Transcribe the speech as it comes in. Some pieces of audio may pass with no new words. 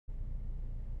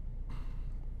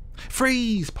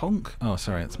Freeze, punk! Oh,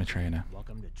 sorry, that's my trainer.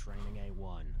 Welcome to Training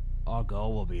A1. Our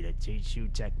goal will be to teach you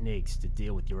techniques to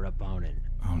deal with your opponent.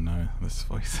 Oh no, this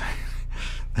voice.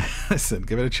 Listen,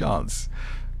 give it a chance.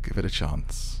 Give it a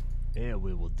chance. Here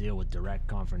we will deal with direct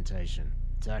confrontation,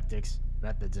 tactics,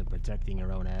 methods of protecting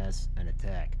your own ass, and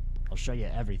attack. I'll show you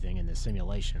everything in the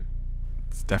simulation.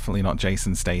 It's definitely not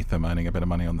Jason Statham earning a bit of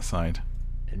money on the side.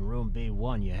 In room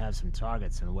B1, you have some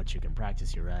targets on which you can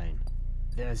practice your aim.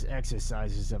 There's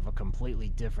exercises of a completely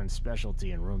different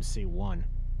specialty in room C1.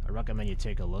 I recommend you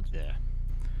take a look there.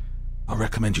 I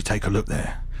recommend you take a look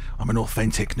there. I'm an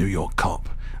authentic New York cop,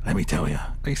 let me tell you.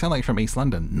 Oh, you sound like you're from East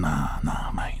London. Nah,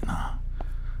 mate, nah.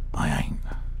 I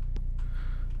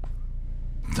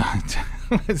ain't.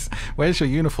 Where's your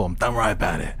uniform? Don't worry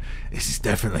about it. This is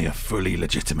definitely a fully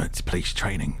legitimate police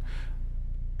training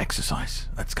exercise.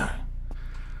 Let's go.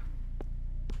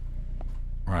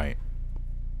 Right.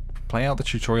 Play out the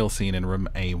tutorial scene in room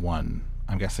A1.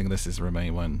 I'm guessing this is room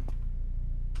A1.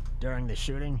 During the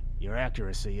shooting, your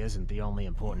accuracy isn't the only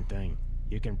important thing.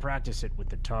 You can practice it with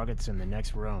the targets in the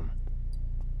next room.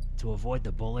 To avoid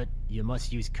the bullet, you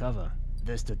must use cover.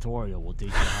 This tutorial will teach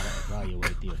you how to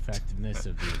evaluate the effectiveness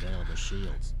of the available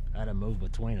shields, how to move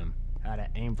between them, how to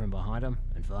aim from behind them,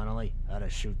 and finally, how to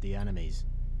shoot the enemies.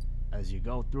 As you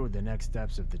go through the next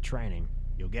steps of the training,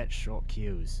 you'll get short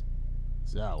cues.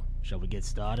 So, shall we get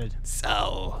started?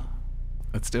 So,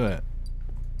 let's do it.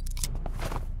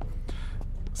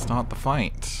 Start the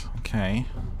fight. Okay.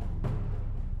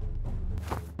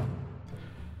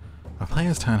 A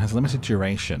player's turn has limited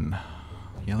duration.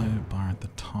 Yellow bar at the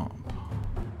top.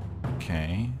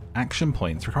 Okay. Action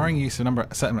points. Requiring use of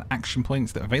a certain number of action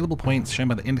points. The available points shown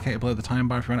by the indicator below the time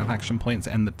bar. If you run out of action points,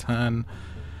 end the turn.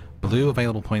 Blue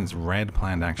available points. Red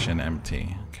planned action.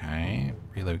 Empty. Okay.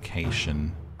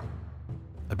 Relocation.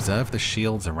 Observe the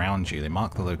shields around you. They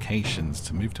mark the locations.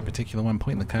 To move to a particular one,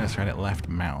 point the cursor at it, left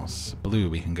mouse. Blue,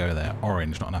 we can go there.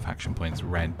 Orange, not enough action points.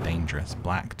 Red, dangerous.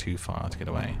 Black, too far to get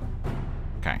away.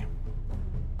 Okay.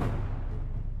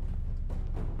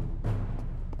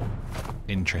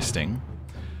 Interesting.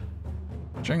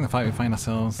 During the fight we find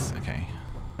ourselves... Okay.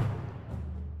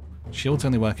 Shields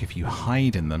only work if you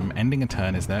hide in them. Ending a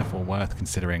turn is therefore worth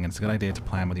considering, and it's a good idea to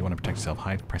plan whether you want to protect yourself.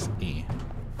 Hide, press E.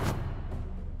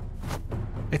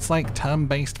 It's like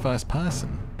turn-based first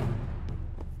person.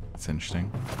 That's interesting.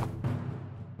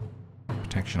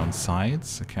 Protection on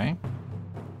sides, okay.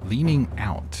 Leaning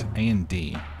out, A and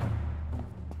D.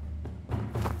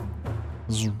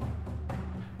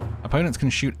 Opponents can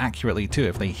shoot accurately too.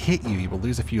 If they hit you, you will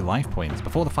lose a few life points.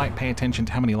 Before the fight, pay attention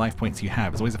to how many life points you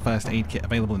have. There's always a first aid kit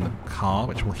available in the car,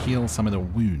 which will heal some of the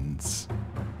wounds.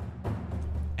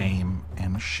 Aim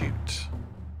and shoot.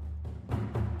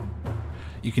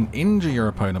 You can injure your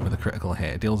opponent with a critical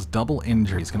hit. It deals double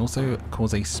injuries. It can also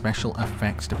cause a special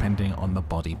effect depending on the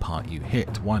body part you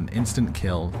hit. 1, instant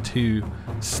kill. 2,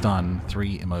 stun.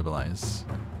 3, immobilize.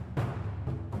 Oh,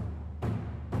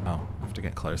 I have to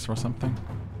get closer or something?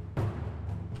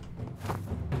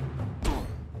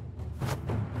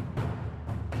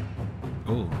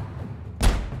 Ooh.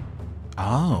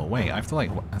 Oh, wait, I have to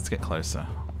like, let's get closer.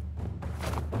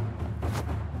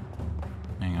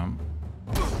 Hang on.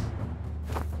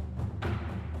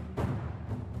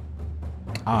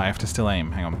 Ah, I have to still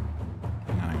aim. Hang on.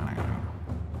 Hang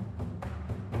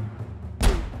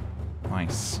on.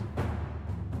 Nice.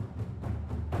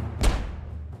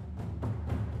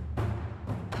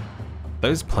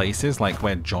 Those places, like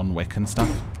where John Wick and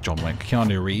stuff,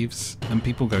 Keanu Reeves, and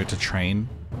people go to train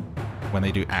when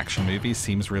they do action movies,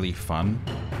 seems really fun.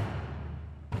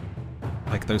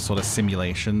 Like those sort of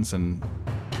simulations and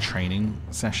training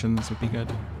sessions would be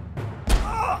good.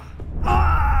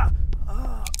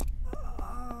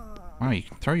 Wow, you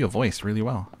can throw your voice really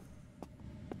well.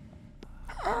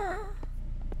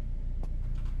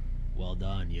 Well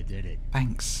done, you did it.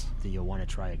 Thanks. Do you want to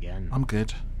try again? I'm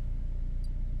good.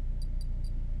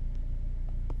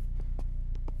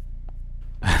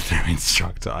 New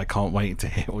instructor, I can't wait to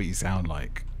hear what you sound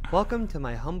like. Welcome to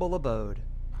my humble abode.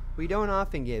 We don't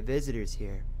often get visitors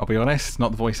here. I'll be honest,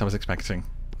 not the voice I was expecting.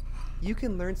 You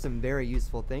can learn some very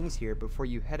useful things here before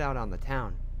you head out on the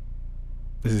town.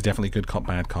 This is definitely good cop,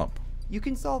 bad cop. You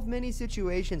can solve many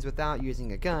situations without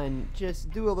using a gun. Just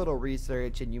do a little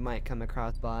research and you might come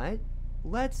across, but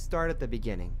let's start at the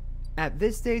beginning. At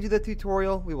this stage of the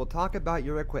tutorial, we will talk about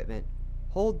your equipment.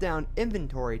 Hold down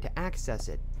inventory to access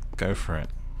it. Go for it.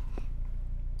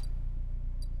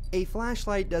 A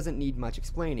flashlight doesn't need much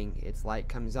explaining. Its light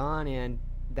comes on and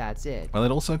that's it. Well,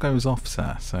 it also goes off,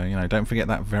 sir, so, you know, don't forget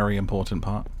that very important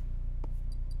part.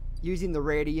 Using the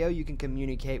radio, you can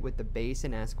communicate with the base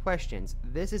and ask questions.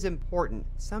 This is important.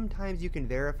 Sometimes you can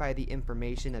verify the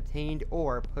information obtained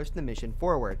or push the mission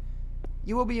forward.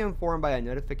 You will be informed by a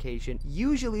notification.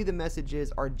 Usually the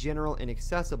messages are general and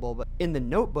accessible, but in the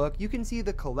notebook, you can see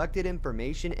the collected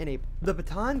information and the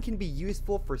baton can be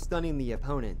useful for stunning the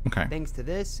opponent. Okay. Thanks to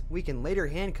this, we can later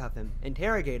handcuff him,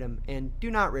 interrogate him, and do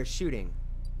not risk shooting.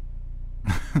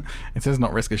 It says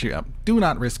not risk a shootout. Do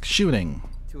not risk shooting.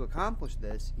 To accomplish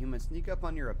this, you must sneak up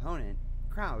on your opponent,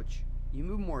 crouch. You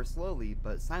move more slowly,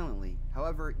 but silently.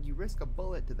 However, you risk a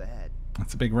bullet to the head.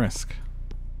 That's a big risk.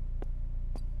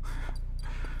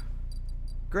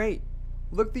 Great.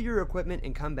 Look through your equipment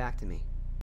and come back to me.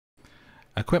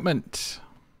 Equipment.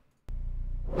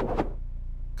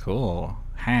 Cool.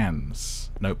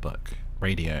 Hands. Notebook.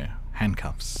 Radio.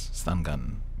 Handcuffs. Stun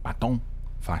gun. Baton.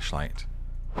 Flashlight.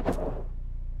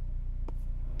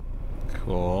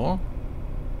 Cool.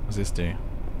 What does this do?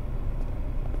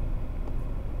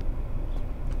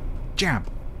 Jab!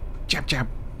 Jab, jab!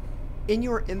 In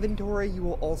your inventory, you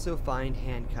will also find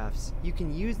handcuffs. You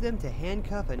can use them to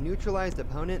handcuff a neutralized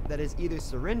opponent that has either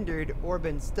surrendered or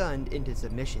been stunned into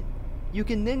submission. You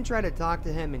can then try to talk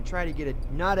to him and try to get it.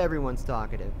 Not everyone's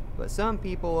talkative, but some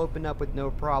people open up with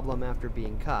no problem after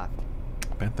being cuffed.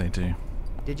 Bet they do.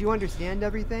 Did you understand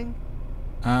everything?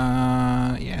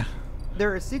 Yeah.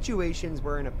 There are situations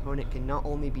where an opponent can not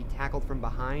only be tackled from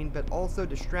behind, but also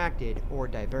distracted or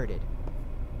diverted.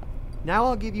 Now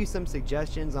I'll give you some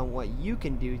suggestions on what you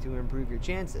can do to improve your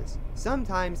chances.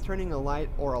 Sometimes turning a light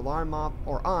or alarm off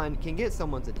or on can get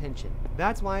someone's attention.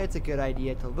 That's why it's a good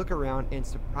idea to look around and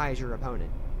surprise your opponent.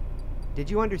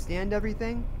 Did you understand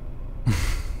everything?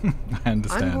 I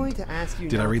understand. I'm going to ask you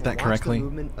Did now I read to that watch correctly? the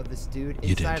movement of this dude You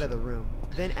inside did. of the room.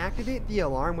 Then activate the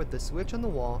alarm with the switch on the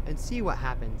wall and see what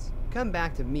happens. Come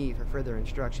back to me for further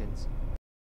instructions.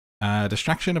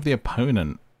 Distraction of the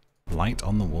opponent. Light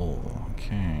on the wall.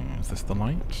 Okay, is this the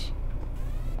light?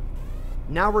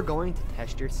 Now we're going to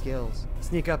test your skills.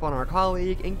 Sneak up on our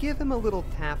colleague and give him a little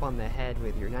tap on the head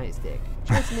with your nightstick.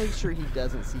 Just make sure he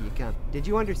doesn't see you come. Did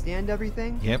you understand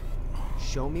everything? Yep.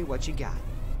 Show me what you got.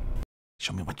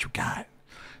 Show me what you got.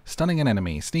 Stunning an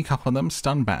enemy. Sneak up on them.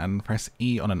 Stun button. Press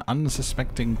E on an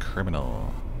unsuspecting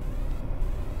criminal.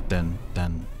 Dun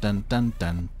dun dun dun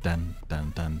dun dun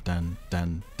dun dun dun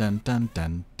dun dun dun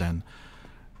dun dun.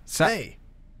 Hey!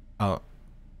 Oh.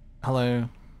 Hello.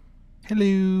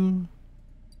 Hello.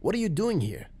 What are you doing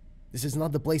here? This is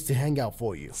not the place to hang out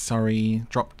for you. Sorry.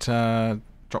 Dropped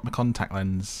my contact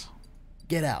lens.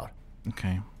 Get out.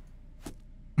 Okay.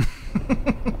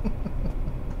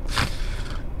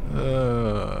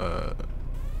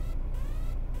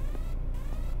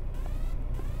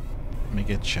 Let me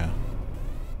get you.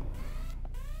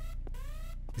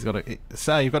 He's got a...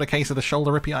 Sir, you've got a case of the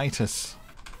shoulder rippiitis.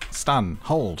 Stun.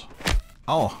 Hold.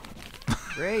 Oh.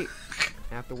 Great.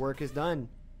 Half the work is done.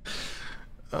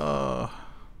 Uh,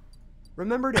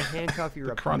 Remember to handcuff your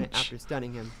The opponent crunch. after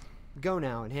stunning him. Go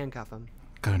now and handcuff him.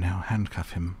 Go now.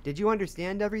 Handcuff him. Did you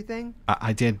understand everything?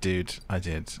 I did, dude. I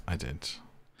did.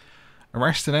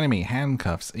 Arrest an enemy.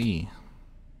 Handcuffs. E.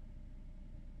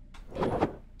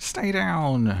 Stay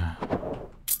down.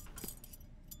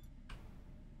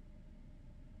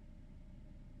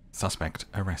 Suspect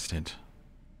arrested.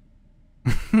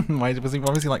 Why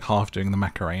was he like half doing the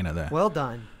Macarena there? Well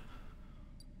done.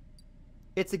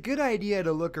 It's a good idea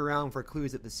to look around for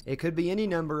clues at this. It could be any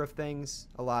number of things.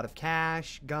 A lot of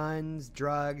cash, guns,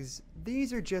 drugs.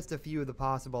 These are just a few of the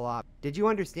possible options. Did you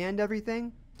understand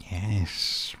everything?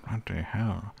 Yes. What the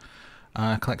hell?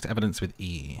 Collect evidence with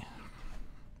E.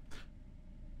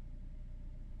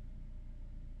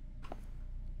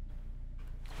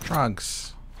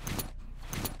 Drugs.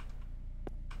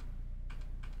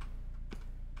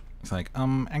 It's like,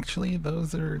 actually,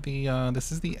 those are the,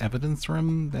 this is the evidence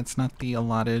room. That's not the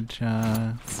allotted,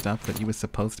 stuff that you were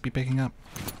supposed to be picking up.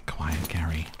 Quiet,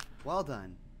 Gary. Well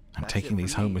done. I'm That's taking it for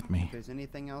these home with me. If there's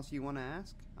anything else you want to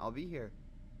ask, I'll be here.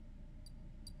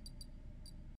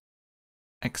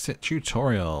 Exit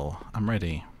tutorial. I'm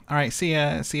ready. Alright, see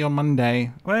ya. See you on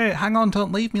Monday. Wait, hang on,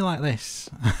 don't leave me like this.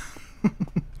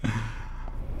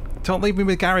 Don't leave me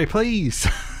with Gary, please.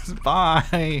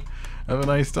 Bye. Have a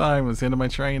nice time. It's the end of my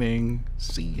training.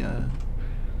 See ya.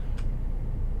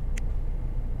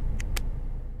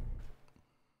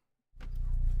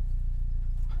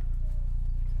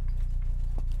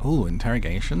 Ooh,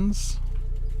 interrogations?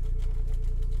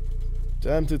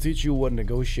 Time to teach you what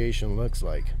negotiation looks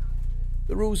like.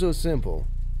 The rules are simple.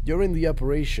 During the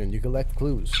operation, you collect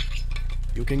clues.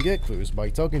 You can get clues by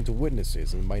talking to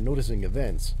witnesses and by noticing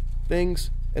events,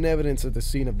 things, and evidence at the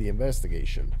scene of the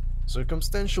investigation.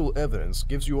 Circumstantial evidence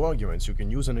gives you arguments you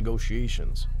can use in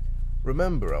negotiations.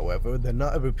 Remember, however, that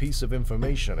not every piece of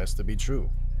information has to be true.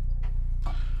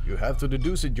 You have to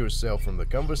deduce it yourself from the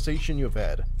conversation you've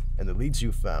had and the leads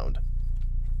you've found.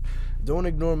 Don't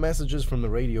ignore messages from the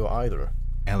radio either.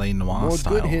 LA Noire The more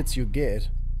style. good hits you get,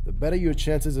 the better your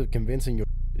chances of convincing your...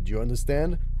 Did you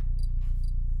understand?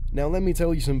 Now let me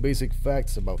tell you some basic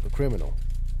facts about the criminal.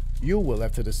 You will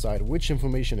have to decide which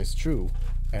information is true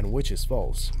and which is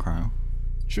false. Okay.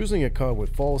 Choosing a card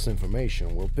with false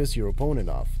information will piss your opponent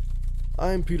off.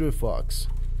 I'm Peter Fox.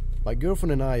 My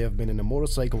girlfriend and I have been in a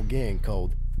motorcycle gang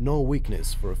called No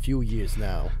Weakness for a few years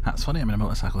now. That's funny, I'm in a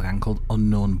motorcycle gang called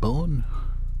Unknown Bone.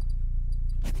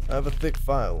 I have a thick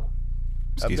file.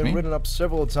 Excuse I've been me? written up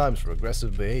several times for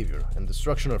aggressive behavior and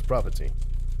destruction of property.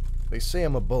 They say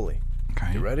I'm a bully.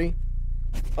 Okay. You ready?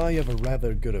 I have a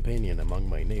rather good opinion among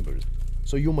my neighbors,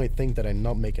 so you might think that I'm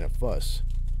not making a fuss.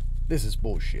 This is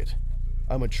bullshit.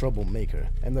 I'm a troublemaker,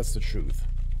 and that's the truth.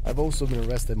 I've also been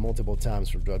arrested multiple times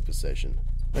for drug possession.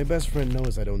 My best friend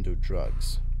knows I don't do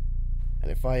drugs. And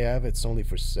if I have, it's only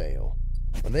for sale.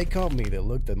 When they caught me, they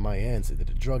looked at my hands and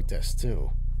did a drug test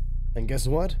too. And guess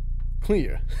what?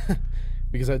 Clear.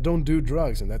 Because I don't do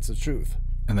drugs, and that's the truth.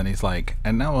 And then he's like,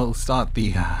 and now I'll start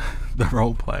the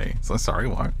role play. So sorry,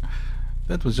 what?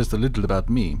 That was just a little about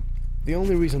me. The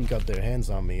only reason they got their hands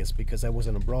on me is because I was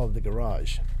in a brawl at the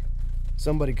garage.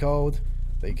 Somebody called,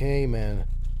 they came, and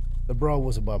the brawl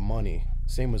was about money,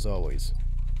 same as always.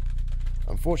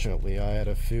 Unfortunately, I had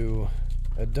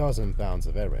a dozen pounds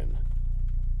of heroin.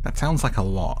 That sounds like a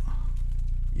lot.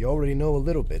 You already know a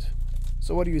little bit.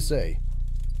 So what do you say?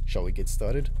 Shall we get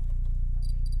started?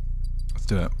 Let's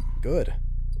do it. Good.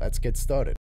 Let's get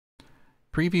started.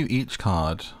 Preview each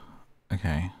card.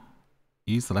 Okay.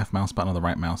 Use the left mouse button or the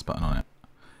right mouse button on it.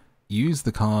 Use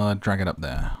the card, drag it up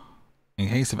there. In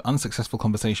case of unsuccessful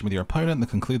conversation with your opponent, the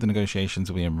conclude the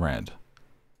negotiations will be in red.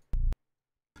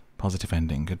 Positive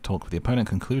ending. Good talk with the opponent.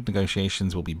 Conclude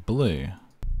negotiations will be blue.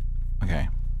 Okay.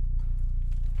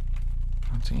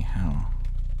 Bloody hell.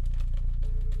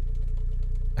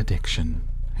 Addiction.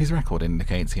 His record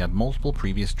indicates he had multiple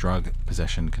previous drug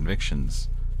possession convictions.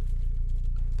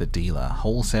 The dealer.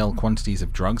 Wholesale quantities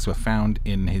of drugs were found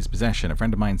in his possession. A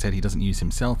friend of mine said he doesn't use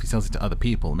himself, he sells it to other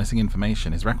people. Missing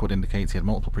information. His record indicates he had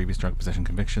multiple previous drug possession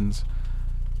convictions.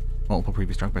 Multiple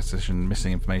previous drug possession,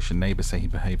 missing information. Neighbors say he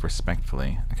behaved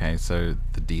respectfully. Okay, so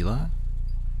the dealer?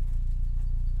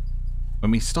 When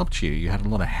we stopped you, you had a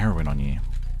lot of heroin on you.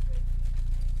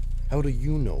 How do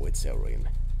you know it's heroin?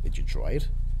 Did you try it?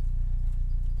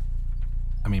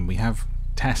 I mean, we have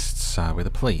tests with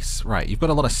the police. Right, you've got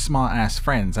a lot of smart-ass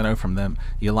friends. I know from them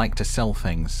you like to sell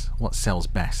things. What sells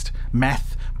best?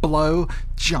 Meth? Blow?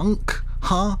 Junk?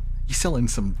 Huh? You selling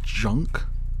some junk?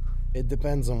 It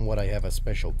depends on what I have a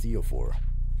special deal for.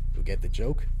 You get the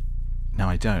joke? No,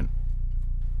 I don't.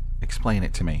 Explain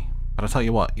it to me. But I'll tell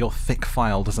you what, your thick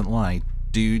file doesn't lie.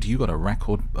 Dude, you got a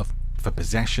record for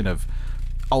possession of...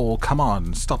 Oh, come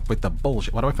on, stop with the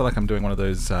bullshit. Why do I feel like I'm doing one of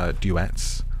those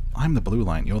duets? I'm the blue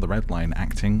line, you're the red line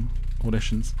acting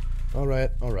auditions.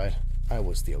 Alright. I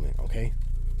was stealing, okay?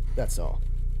 That's all.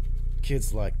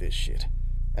 Kids like this shit.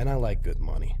 And I like good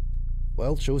money.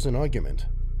 Well chosen argument.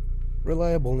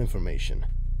 Reliable information.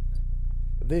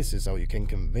 This is how you can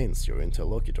convince your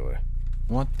interlocutor.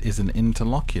 What is an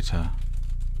interlocutor?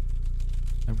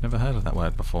 I've never heard of that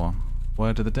word before.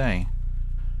 Word of the day.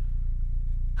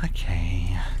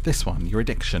 Okay, this one, your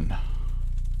addiction.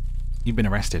 You've been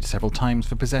arrested several times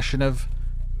for possession of...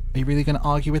 Are you really going to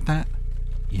argue with that?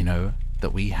 You know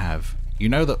that we have... You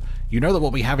know that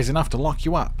what we have is enough to lock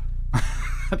you up.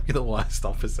 I'd be the worst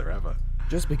officer ever.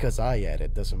 Just because I had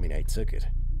it doesn't mean I took it.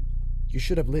 You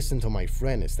should have listened to my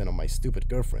friend instead of my stupid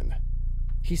girlfriend.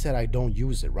 He said I don't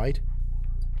use it, right?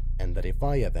 And that if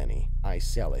I have any, I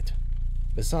sell it.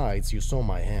 Besides, you saw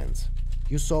my hands.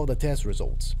 You saw the test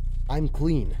results. I'm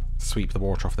clean. Sweep the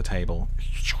water off the table.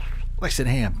 Listen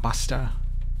here, Buster.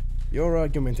 Your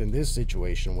argument in this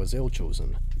situation was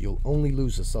ill-chosen. You'll only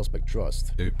lose the suspect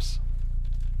trust. Oops.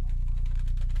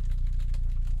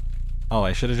 Oh,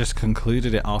 I should have just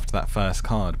concluded it after that first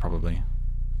card, probably.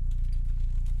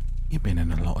 You've been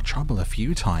in a lot of trouble a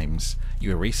few times. You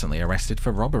were recently arrested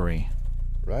for robbery.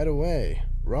 Right away.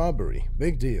 Robbery.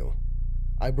 Big deal.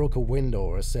 I broke a window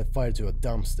or set fire to a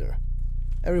dumpster.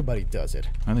 Everybody does it.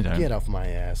 No, they don't. Get off my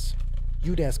ass.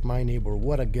 You'd ask my neighbor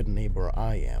what a good neighbor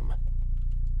I am.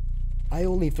 I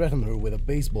only threatened her with a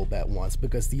baseball bat once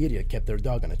because the idiot kept their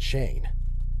dog on a chain.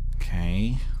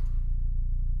 Okay.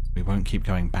 We won't keep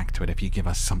going back to it if you give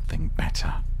us something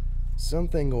better.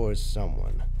 Something or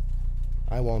someone.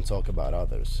 I won't talk about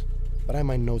others. but I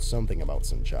might know something about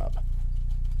some job.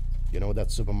 You know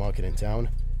that supermarket in town?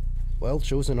 Well,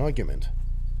 chosen argument.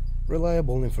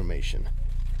 Reliable information.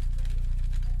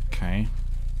 Okay.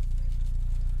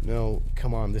 No,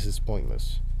 come on, this is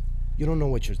pointless. You don't know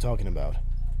what you're talking about.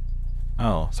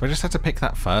 Oh, so I just have to pick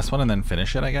that first one and then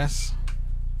finish it, I guess?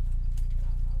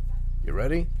 You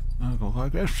ready? Oh, I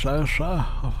guess so, sir.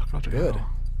 Oh, I've got to Good. go.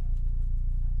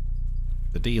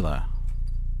 The dealer.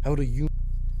 How do you...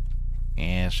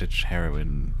 Yes, it's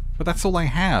heroin. But that's all I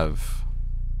have.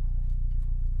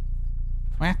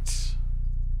 What?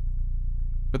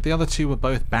 But the other two were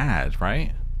both bad,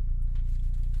 right?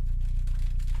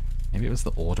 Maybe it was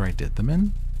the order I did them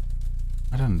in?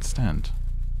 I don't understand.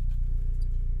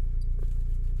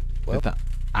 Well, Did that...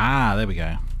 Ah, there we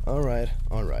go. alright.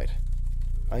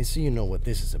 I see you know what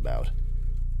this is about.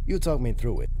 You talk me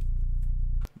through it.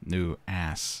 New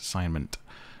ass assignment.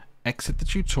 Exit the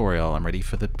tutorial. I'm ready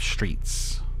for the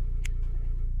streets.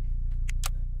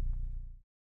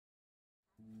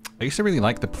 I used to really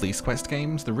like the police quest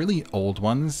games. The really old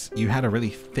ones, you had a really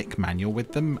thick manual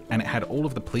with them, and it had all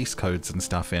of the police codes and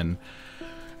stuff in.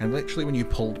 And literally when you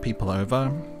pulled people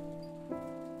over,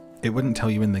 it wouldn't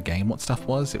tell you in the game what stuff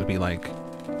was. It would be like,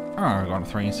 oh, I got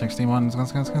 361,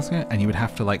 and you would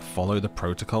have to like follow the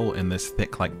protocol in this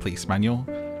thick like police manual,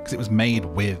 because it was made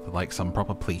with like some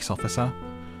proper police officer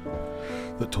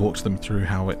that talked them through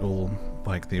how it all,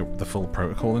 like the full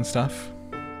protocol and stuff.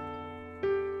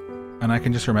 And I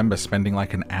can just remember spending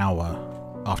like an hour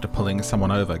after pulling someone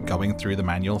over, going through the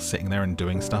manual, sitting there and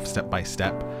doing stuff step by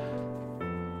step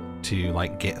to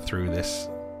like get through this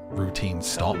routine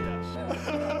stop.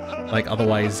 Like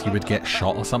otherwise you would get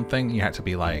shot or something. You had to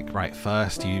be like, right,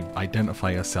 first you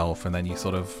identify yourself and then you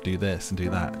sort of do this and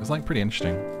do that. It was like pretty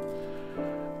interesting.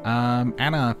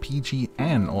 Anna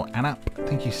PGN or Anap,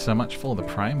 thank you so much for the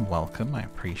Prime. Welcome, I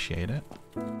appreciate it.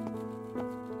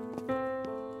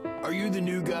 Are you the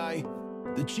new guy?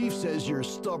 The chief says you're as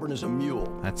stubborn as a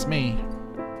mule. That's me.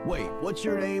 Wait, what's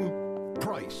your name?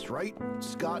 Price, right?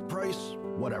 Scott Price?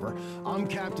 Whatever. I'm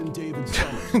Captain David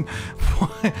Summers.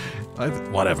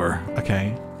 Whatever.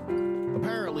 Okay.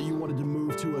 Apparently you wanted to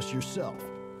move to us yourself.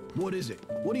 What is it?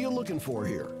 What are you looking for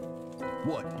here?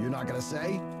 What, you're not gonna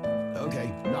say?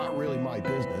 Okay, not really my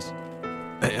business.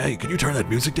 Hey, can you turn that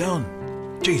music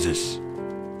down? Jesus.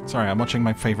 Sorry, I'm watching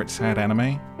my favorite sad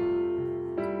anime.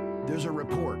 There's a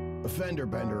report. A fender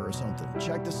bender or something.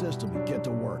 Check the system and get to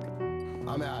work.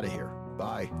 I'm out of here.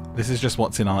 Bye. This is just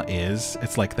what's in our ears.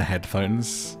 It's like the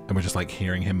headphones, and we're just like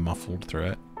hearing him muffled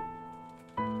through it.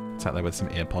 Sat there with some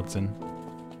earpods in.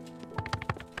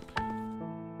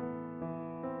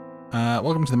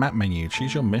 Welcome to the map menu.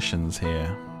 Choose your missions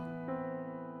here.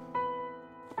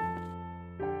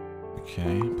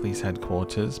 Okay, police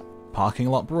headquarters. Parking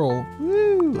lot brawl.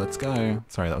 Woo! Let's go.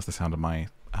 Sorry, that was the sound of my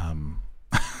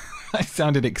I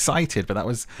sounded excited, but that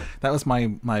was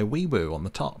my wee woo on the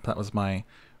top. That was my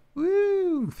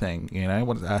woo thing, you know.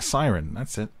 What siren?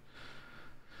 That's it.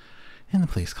 In the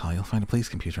police car, you'll find a police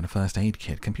computer and a first aid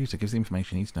kit. Computer gives the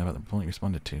information you need to know about the report you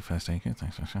responded to. First aid kit.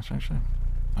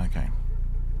 Okay.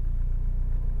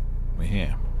 We're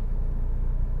here.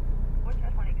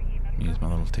 Use my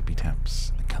little tippy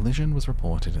taps. A collision was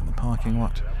reported in the parking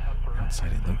lot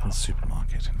outside a local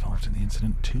supermarket. Involved in the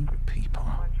incident, 2 people.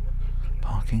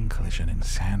 Parking collision in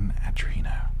San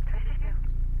Adrino.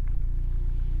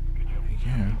 There we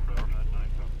go.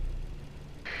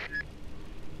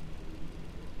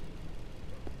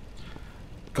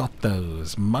 Got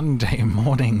those Monday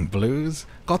morning blues?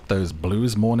 Got those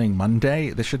blues morning Monday?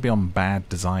 This should be on Bad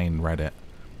Design Reddit.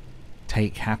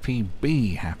 Take happy,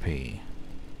 be happy.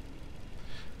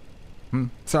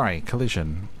 Sorry,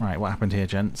 collision. Right, what happened here,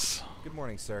 gents? Good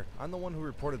morning, sir. I'm the one who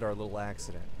reported our little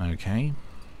accident. Okay.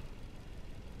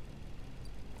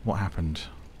 What happened?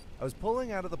 I was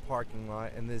pulling out of the parking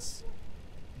lot and this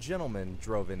gentleman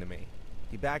drove into me.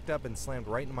 He backed up and slammed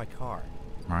right into my car.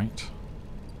 Right.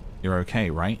 You're okay,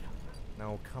 right?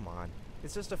 No, come on.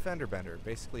 It's just a fender bender,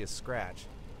 basically a scratch.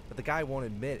 But the guy won't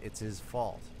admit it's his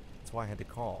fault. That's why I had to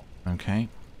call. Okay.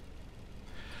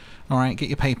 Alright, get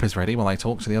your papers ready while I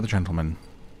talk to the other gentleman.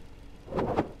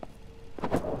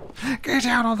 Get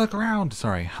down on the ground!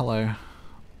 Sorry, hello.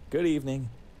 Good evening.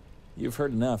 You've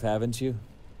heard enough, haven't you?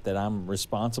 That I'm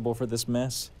responsible for this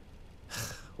mess?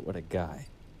 What a guy.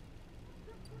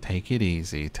 Take it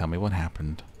easy. Tell me what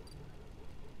happened.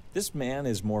 This man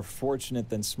is more fortunate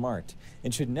than smart,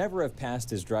 and should never have passed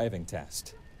his driving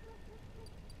test.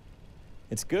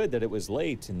 It's good that it was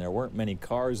late and there weren't many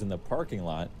cars in the parking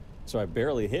lot, so I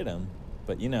barely hit him,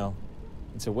 but you know,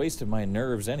 it's a waste of my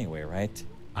nerves anyway, right?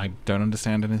 I don't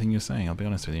understand anything you're saying, I'll be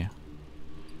honest with you.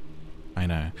 I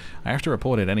know. I have to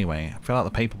report it anyway. Fill out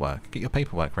the paperwork. Get your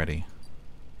paperwork ready.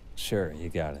 Sure, you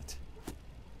got it.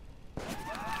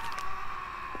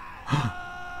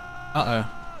 Uh-oh.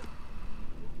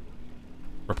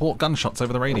 Report gunshots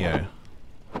over the radio.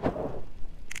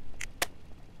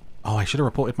 Oh, I should have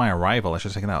reported my arrival. I should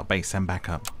have taken that out base. Send back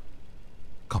up.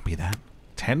 Copy that.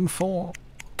 10-4.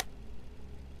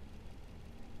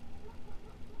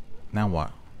 Now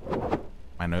what?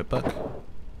 My notebook?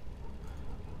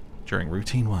 During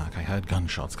routine work, I heard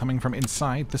gunshots coming from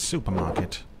inside the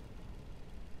supermarket.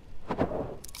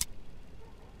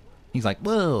 He's like,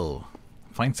 whoa!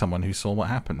 Find someone who saw what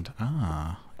happened.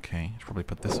 Ah, okay. Should probably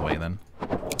put this away then.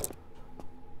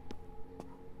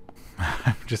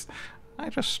 I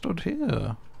just stood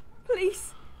here.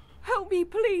 Please, help me,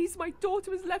 please. My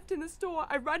daughter was left in the store.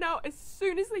 I ran out as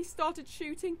soon as they started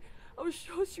shooting. I was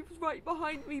sure she was right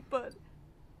behind me, but...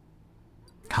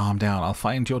 Calm down. I'll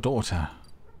find your daughter.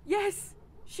 Yes,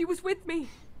 she was with me.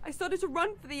 I started to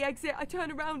run for the exit. I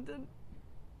turned around and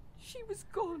she was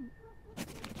gone.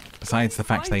 Besides the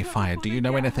fact they fired, do you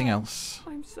know anything else?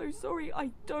 I'm so sorry.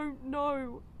 I don't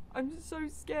know. I'm so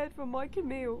scared for my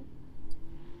Camille.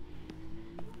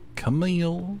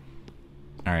 Camille.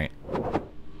 Alright.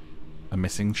 A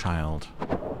missing child.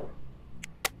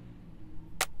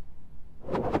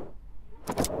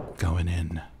 Going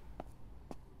in.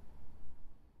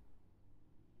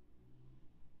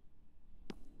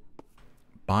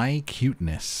 Buy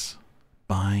cuteness.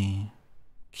 Buy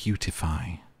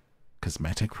Cutify.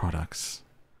 Cosmetic products.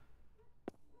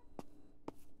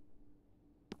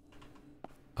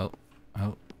 Oh,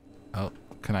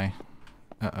 can I?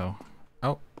 Uh-oh.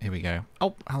 Oh, here we go.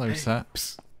 Oh, hello, Hey, sir.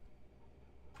 psst.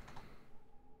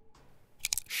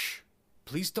 Shh.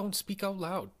 Please don't speak out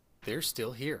loud. They're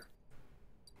still here.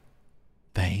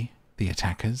 They? The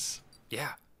attackers?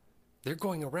 Yeah. They're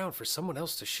going around for someone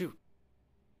else to shoot.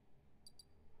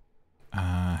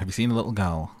 Have you seen a little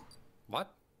girl?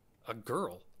 What? A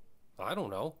girl? I don't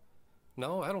know.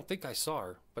 No, I don't think I saw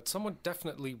her, but someone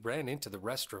definitely ran into the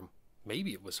restroom.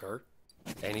 Maybe it was her.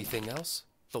 Anything else?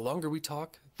 The longer we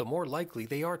talk, the more likely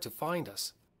they are to find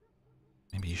us.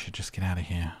 Maybe you should just get out of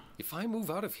here. If I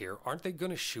move out of here, aren't they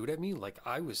gonna shoot at me like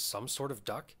I was some sort of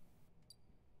duck?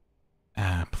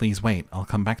 Please wait. I'll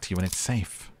come back to you when it's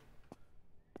safe.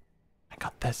 I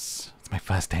got this. It's my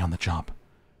first day on the job.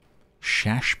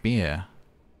 Shash beer.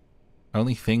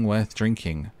 Only thing worth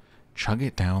drinking. Chug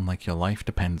it down like your life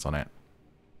depends on it.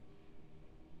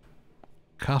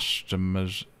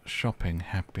 Customers shopping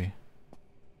happy.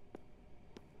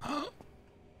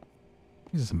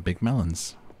 These are some big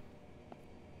melons.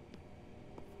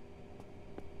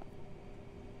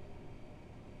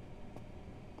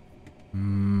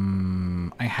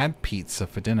 I had pizza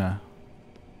for dinner.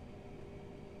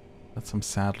 Got some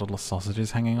sad little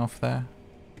sausages hanging off there.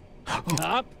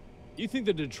 Cop? You think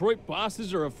the Detroit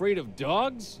bosses are afraid of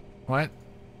dogs? What?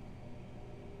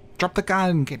 Drop the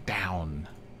gun, get down.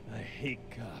 I hate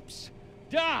cops.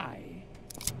 Die!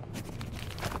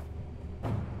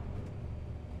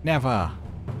 Never.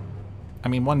 I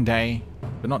mean, one day,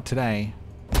 but not today.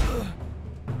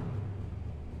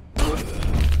 I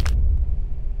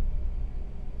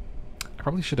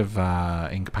probably should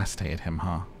have incapacitated him,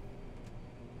 huh?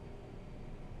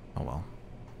 Oh well.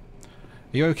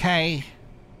 Are you okay?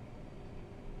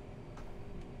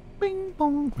 Bing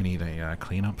bong. We need a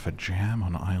cleanup for jam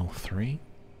on aisle 3.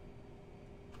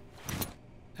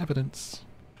 Evidence.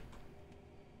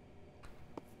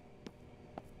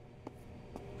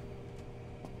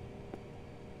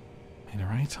 Made a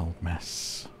right old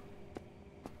mess.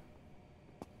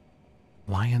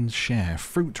 Lion's share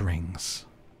fruit rings.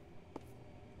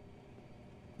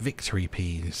 Victory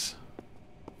peas.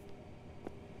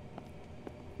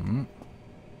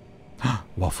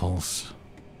 Waffles.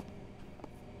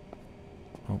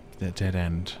 Oh, the dead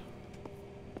end.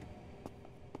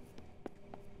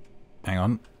 Hang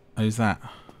on. Who's that?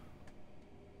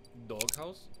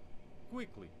 Doghouse?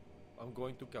 Quickly. I'm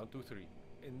going to count to 3.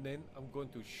 And then I'm going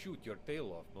to shoot your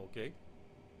tail off, okay?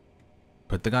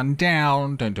 Put the gun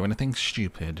down. Don't do anything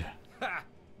stupid. Ha!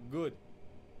 Good.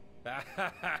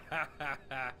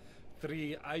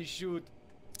 3, I shoot.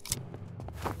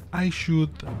 I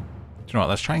shoot. Do you know what?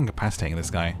 Let's try incapacitating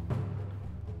this guy.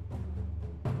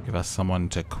 Give us someone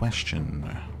to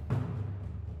question.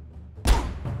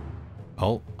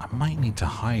 Oh, I might need to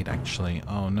hide, actually.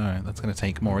 Oh no, that's going to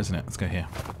take more, isn't it? Let's go here.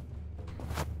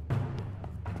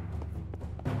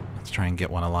 Let's try and get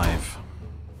one alive.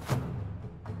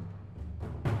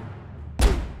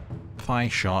 Thigh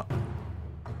shot.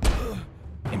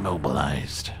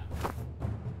 Immobilized.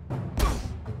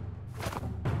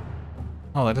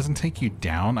 Oh, that doesn't take you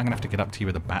down? I'm gonna have to get up to you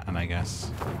with a baton, I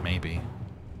guess. Maybe.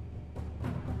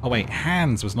 Oh wait,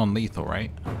 hands was non-lethal,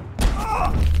 right?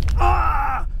 Oh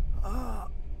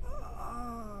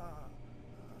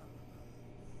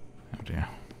dear.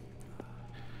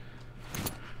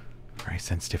 Very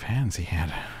sensitive hands he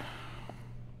had.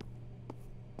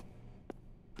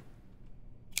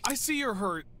 I see you're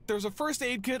hurt. There's a first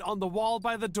aid kit on the wall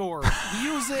by the door.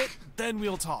 Use it, then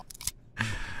we'll talk.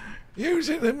 Use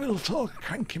it, then we'll talk.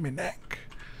 Cranky my neck.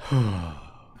 There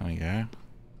we go.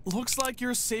 Looks like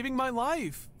you're saving my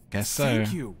life. Guess so.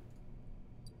 Thank you.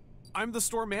 I'm the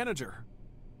store manager.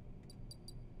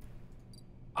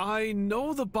 I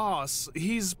know the boss.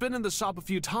 He's been in the shop a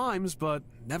few times, but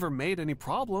never made any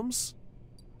problems.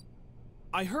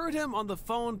 I heard him on the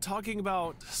phone talking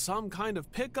about some kind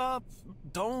of pickup.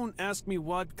 Don't ask me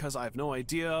what, because I have no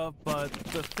idea, but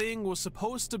the thing was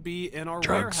supposed to be in our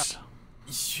warehouse.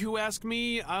 You ask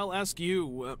me, I'll ask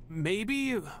you.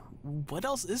 Maybe? What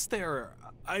else is there?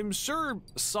 I'm sure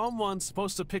someone's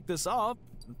supposed to pick this up.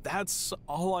 That's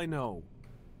all I know.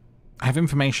 I have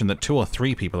information that 2 or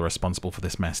 3 people are responsible for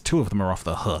this mess. 2 of them are off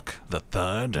the hook. The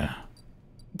third?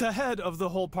 The head of the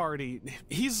whole party.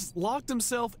 He's locked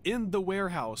himself in the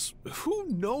warehouse. Who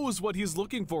knows what he's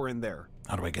looking for in there?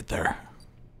 How do I get there?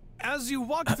 As you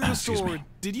walk through the store,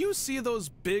 did you see those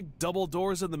big double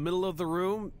doors in the middle of the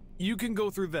room? You can go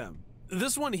through them.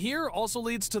 This one here also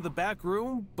leads to the back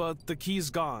room, but the key's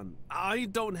gone. I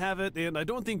don't have it, and I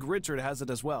don't think Richard has it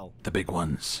as well. The big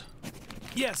ones.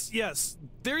 Yes, yes.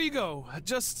 There you go.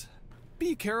 Just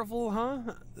be careful, huh?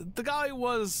 The guy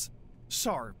was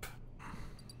sharp.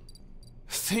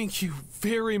 Thank you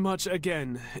very much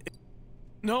again.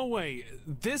 No way.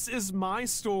 This is my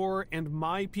store and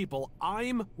my people.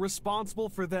 I'm responsible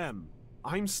for them.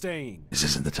 I'm staying. This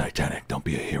isn't the Titanic. Don't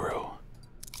be a hero.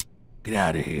 Get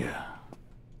out of here.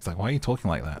 It's like, why are you talking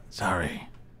like that? Sorry.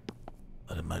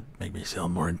 That might make me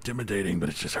sound more intimidating, but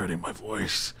it's just hurting my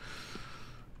voice.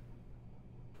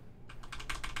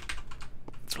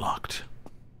 It's locked.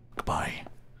 Goodbye.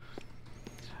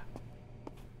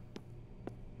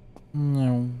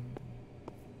 No.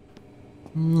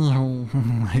 No.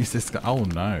 Who's this guy? Oh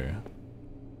no.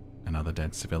 Another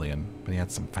dead civilian, but he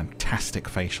had some fantastic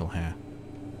facial hair.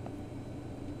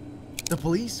 The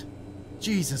police?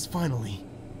 Jesus, finally.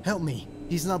 Help me.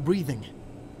 He's not breathing.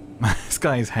 This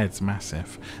guy's head's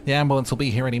massive. The ambulance will be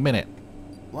here any minute.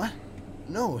 What?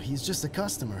 No, he's just a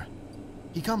customer.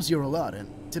 He comes here a lot, and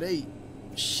today...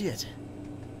 shit.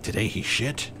 Today he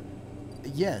shit?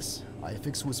 Yes, I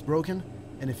fix what's broken,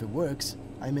 and if it works,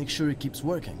 I make sure it keeps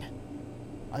working.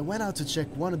 I went out to check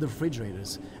one of the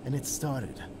refrigerators, and it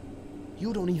started.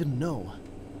 You don't even know.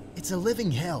 It's a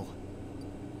living hell.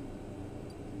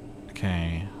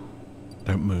 Okay.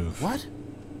 Don't move. What?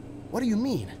 What do you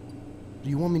mean? Do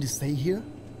you want me to stay here?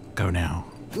 Go now.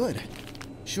 Good.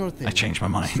 Sure thing. I changed my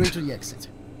mind. Straight to the exit.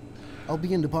 I'll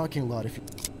be in the parking lot if you...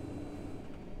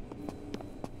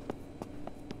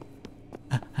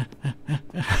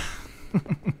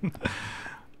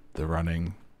 The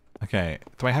running. Okay,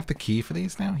 do I have the key for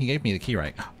these now? He gave me the key,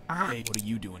 right? Hey, what are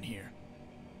you doing here?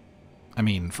 I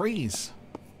mean, freeze.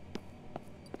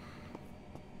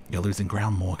 You're losing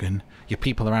ground, Morgan. Your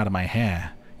people are out of my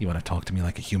hair. You want to talk to me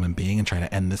like a human being and try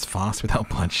to end this fast without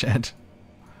bloodshed?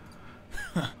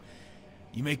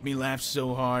 You make me laugh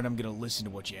so hard, I'm gonna listen to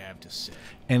what you have to say.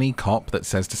 Any cop that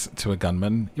says to a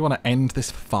gunman, you want to end this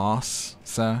farce,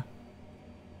 sir?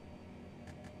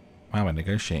 Wow, we're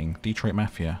negotiating. Detroit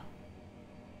Mafia.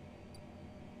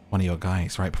 One of your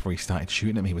guys, right before he started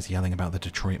shooting at me, was yelling about the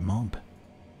Detroit mob.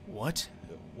 What?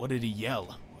 What did he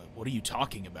yell? What are you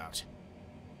talking about?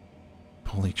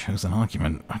 Poorly chosen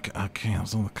argument. Okay, that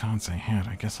was all the cards I had.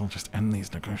 I guess I'll just end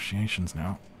these negotiations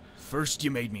now. First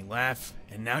you made me laugh,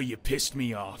 and now you pissed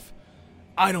me off.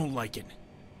 I don't like it.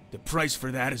 The price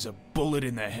for that is a bullet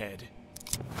in the head.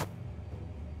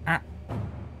 Ah.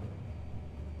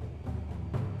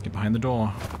 Get behind the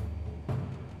door.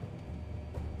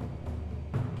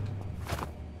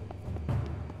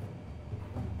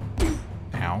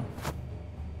 Ow.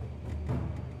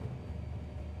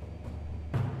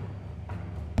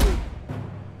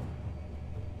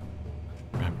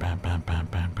 Bam, bam, bam, bam,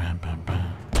 bam, bam, bam,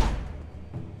 bam.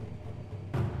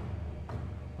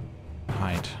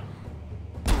 Hide.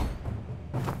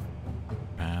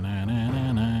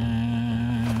 Ba-na-na-na-na.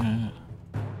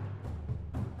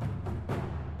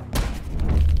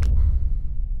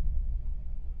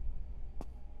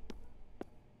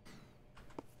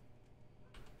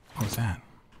 What was that?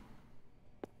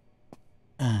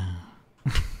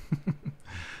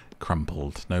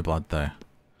 Crumpled. No blood, though.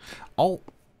 Oh,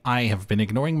 I have been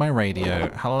ignoring my radio.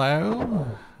 Hello?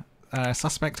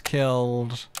 Suspect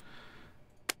killed.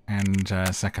 And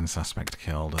second suspect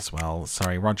killed as well.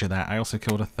 Sorry, roger that. I also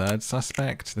killed a third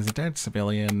suspect. There's a dead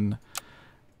civilian.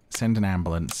 Send an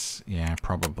ambulance. Yeah,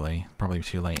 probably. Probably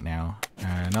too late now.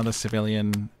 Another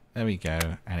civilian. There we go.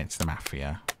 And it's the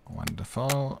Mafia.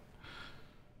 Wonderful.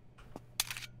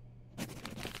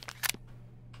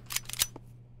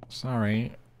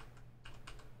 Sorry.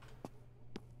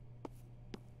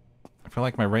 I feel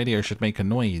like my radio should make a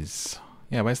noise.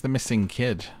 Yeah, where's the missing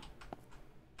kid?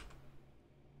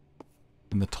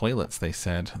 In the toilets, they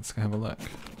said. Let's go have a look.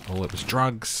 Oh, it was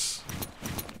drugs.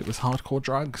 It was hardcore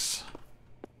drugs.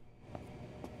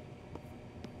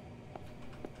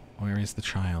 Where is the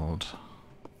child?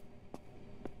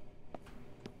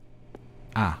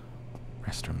 Ah,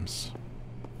 restrooms.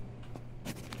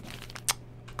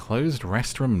 Closed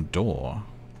restroom door.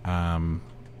 Hang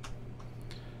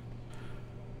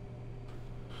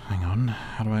on.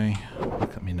 How do I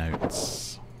look at my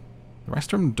notes? The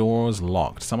restroom door's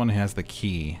locked. Someone who has the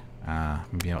key.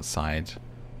 Maybe outside.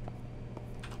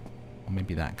 Or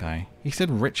maybe that guy. He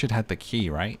said Richard had the key,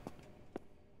 right?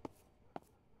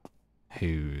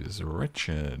 Who's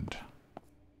Richard?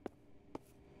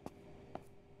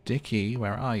 Dickie,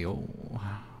 where are you?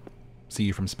 See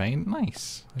you from Spain?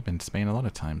 Nice. I've been to Spain a lot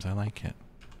of times. I like it.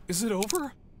 Is it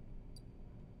over?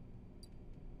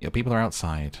 Yo, people are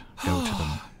outside. Go to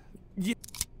them. Yeah.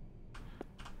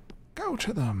 Go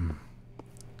to them.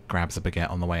 Grabs a baguette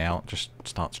on the way out. Just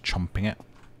starts chomping it.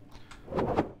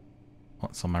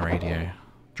 What's on my radio?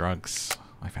 Drugs.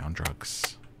 I found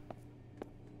drugs.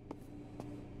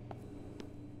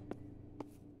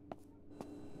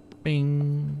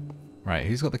 Bing. Right,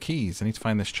 who's got the keys? I need to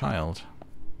find this child.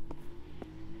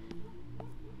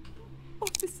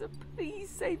 Officer, please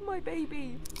save my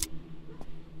baby.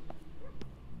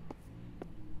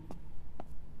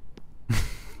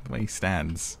 The way he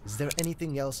stands. Is there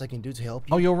anything else I can do to help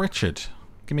you? Oh, you're Richard.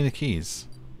 Give me the keys.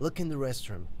 Look in the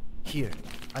restroom. Here.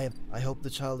 I hope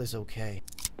the child is okay.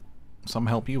 Some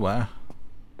help you where?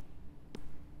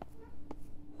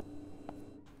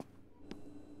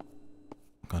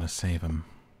 Gotta save him.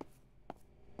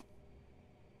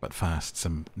 But first,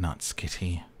 some nuts,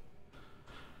 kitty.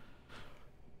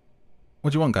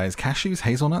 What do you want, guys? Cashews,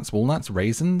 hazelnuts, walnuts,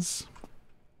 raisins?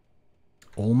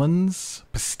 Almonds?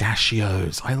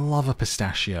 Pistachios. I love a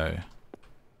pistachio.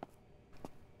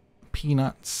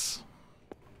 Peanuts.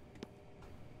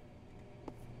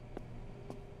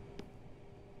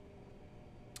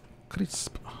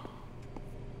 Crisp.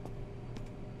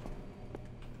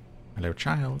 Hello,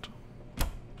 child. Let's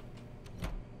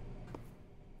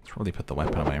probably put the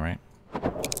weapon away, right?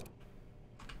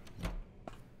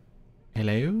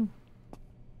 Hello?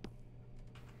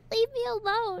 Leave me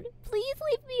alone. Please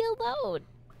leave me alone.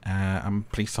 I'm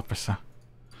a police officer.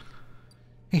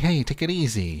 Hey, take it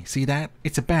easy. See that?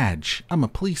 It's a badge. I'm a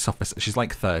police officer. She's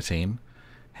like 13.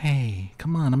 Hey,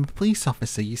 come on, I'm a police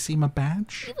officer. You see my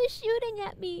badge? He was shooting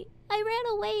at me. I ran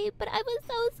away, but I was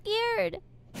so scared.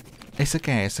 It's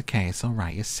okay, it's okay. It's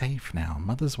alright. You're safe now.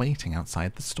 Mother's waiting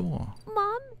outside the store.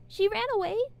 Mom? She ran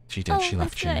away? She did. She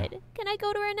left you. Good. Can I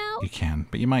go to her now? You can,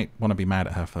 but you might want to be mad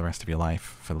at her for the rest of your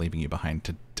life for leaving you behind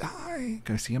to die.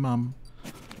 Go see your mum.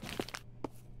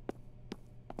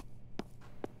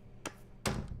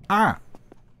 Ah!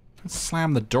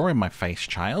 Slam the door in my face,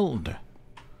 child.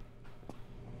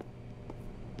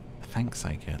 Thanks,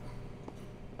 I get.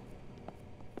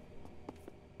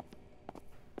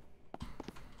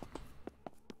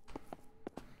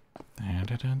 Da,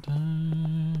 da, da, da.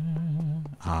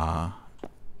 Ah.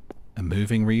 A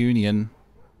moving reunion.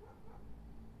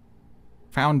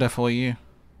 Found her for you.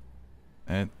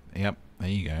 Yep, there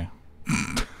you go.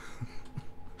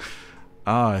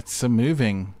 Oh, it's so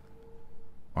moving.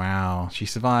 Wow, she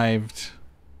survived.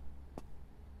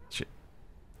 She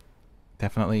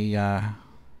definitely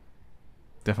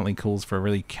calls for a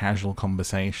really casual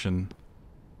conversation.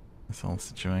 This whole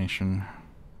situation.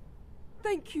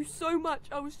 Thank you so much.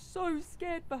 I was so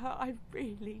scared for her. I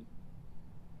really...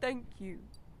 Thank you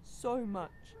so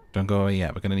much. Don't go away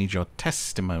yet. We're going to need your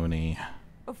testimony.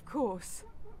 Of course.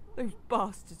 Those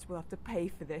bastards will have to pay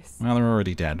for this. Well, they're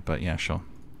already dead, but yeah, sure.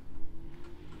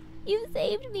 You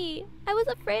saved me. I was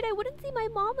afraid I wouldn't see my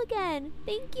mom again.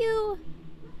 Thank you.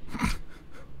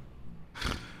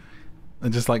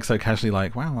 And just like so casually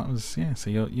like, wow, that was, yeah,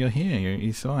 so you're here.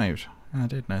 You survived. I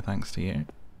did, no thanks to you.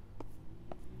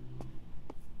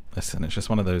 Listen, it's just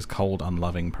one of those cold,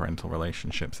 unloving parental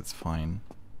relationships. It's fine.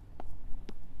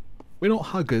 We're not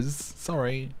huggers.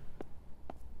 Sorry.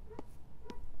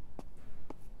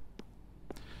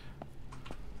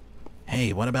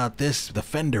 Hey, what about this? The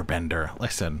fender bender.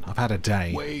 Listen, I've had a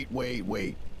day.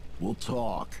 Wait. We'll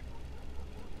talk.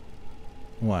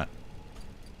 What?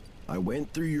 I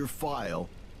went through your file,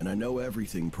 and I know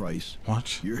everything, Price.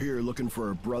 What? You're here looking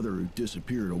for a brother who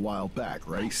disappeared a while back,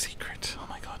 right? My secret. Oh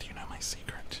my god, you know my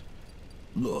secret.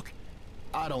 Look,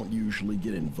 I don't usually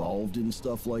get involved in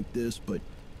stuff like this, but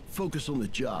focus on the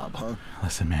job, huh?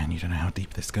 Listen, man, you don't know how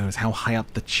deep this goes, how high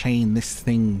up the chain this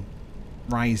thing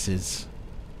rises.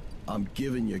 I'm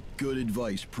giving you good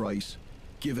advice, Price.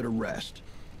 Give it a rest.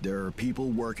 There are people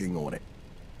working on it.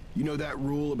 You know that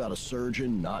rule about a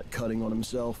surgeon not cutting on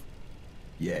himself?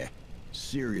 Yeah,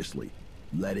 seriously,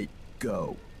 let it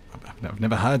go. I've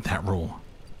never heard that rule.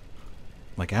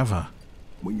 Like, ever.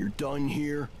 When you're done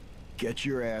here, get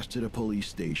your ass to the police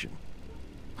station.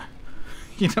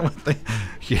 You know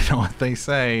what they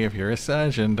say, if you're a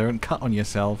surgeon, don't cut on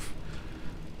yourself.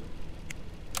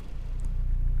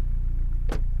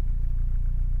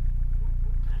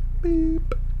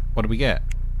 Beep. What do we get?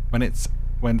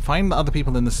 When find the other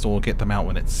people in the store, get them out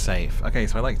when it's safe. Okay,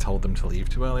 so I like told them to leave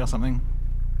too early or something.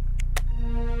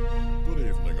 Good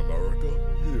evening, America.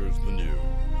 Here's the news.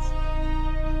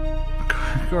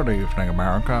 Good evening,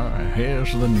 America.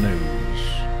 Here's the news.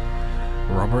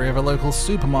 Robbery of a local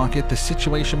supermarket. The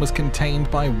situation was contained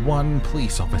by one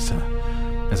police officer.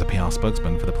 As a PR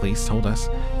spokesman for the police told us,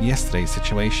 yesterday's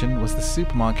situation was the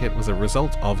supermarket was a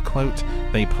result of, quote,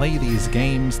 they play these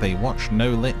games, they watch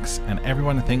no licks, and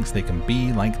everyone thinks they can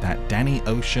be like that Danny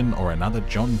Ocean or another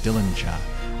John Dillinger.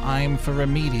 I'm for a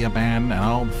media ban and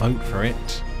I'll vote for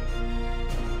it.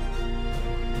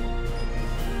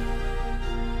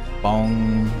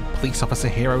 Bong. Police officer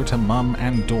hero to mum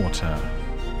and daughter.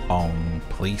 Bong.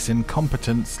 Police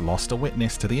incompetence lost a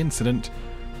witness to the incident.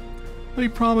 He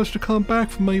promised to come back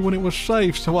for me when it was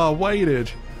safe, so I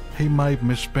waited. He made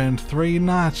me spend 3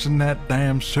 nights in that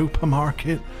damn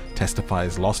supermarket,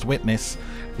 testifies lost witness.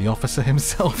 The officer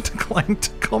himself declined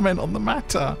to comment on the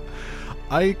matter.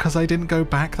 Because I didn't go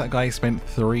back, that guy spent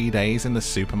 3 days in the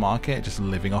supermarket just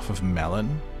living off of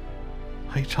melon.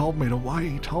 He told me to wait.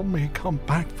 He told me he'd come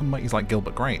back for me. He's like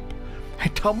Gilbert Grape. He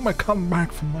told me to come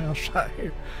back for me. I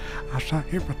sat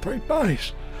here for 3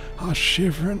 days. I was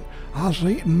shivering. I was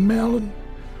eating melon.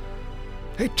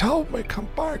 He told me to come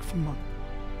back for me.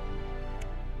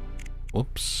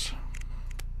 Whoops.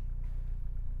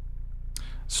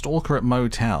 Stalker at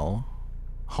motel.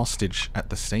 Hostage at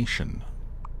the station.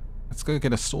 Let's go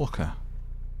get a stalker.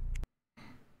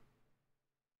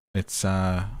 It's,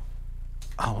 oh,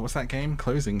 what was that game?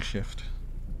 Closing Shift.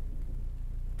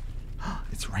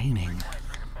 It's raining.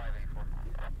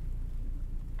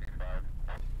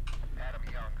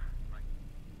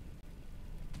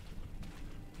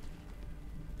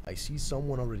 I see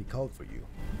someone already called for you.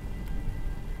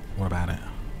 What about it?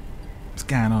 What's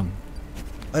going on?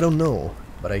 I don't know,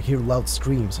 but I hear loud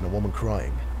screams and a woman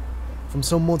crying. From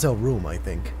some motel room, I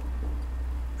think.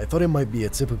 I thought it might be a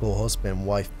typical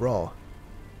husband-wife brawl.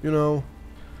 You know,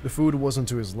 the food wasn't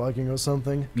to his liking or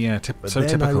something. Yeah, but so then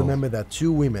typical. I remember that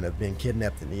 2 women have been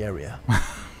kidnapped in the area.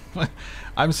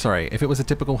 I'm sorry, if it was a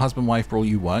typical husband-wife brawl,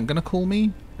 you weren't going to call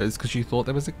me? It's because you thought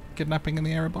there was a kidnapping in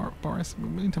the area, Boris? We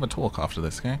need to have a talk after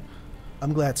this, okay?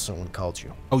 I'm glad someone called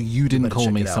you. Oh, you didn't better call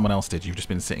check me, it out. someone else did. You've just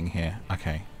been sitting here.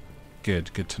 Okay. Good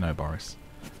to know, Boris.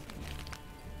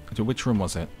 Which room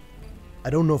was it? I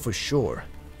don't know for sure,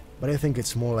 but I think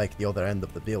it's more like the other end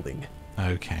of the building.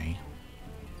 Okay.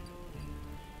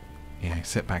 Yeah,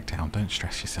 sit back down. Don't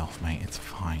stress yourself, mate. It's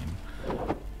fine.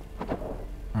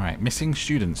 Alright, missing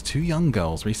students. 2 young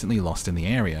girls recently lost in the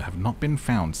area have not been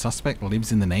found. Suspect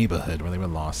lives in the neighborhood where they were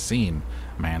last seen.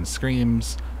 Man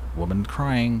screams. Woman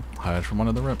crying. Heard from one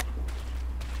of the room.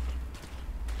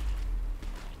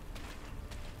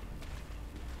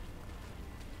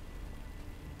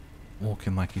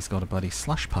 Walking like he's got a bloody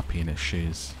slush puppy in his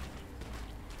shoes.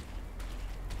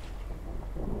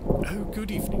 Oh,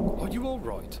 good evening. Are you all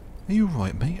right? Are you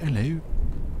right, mate? Hello.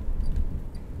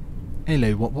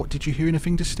 Hello, what did you hear?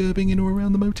 Anything disturbing in or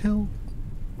around the motel?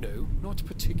 No, not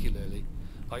particularly.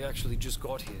 I actually just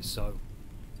got here, so...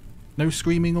 No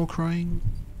screaming or crying?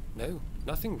 No,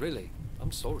 nothing really.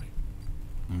 I'm sorry.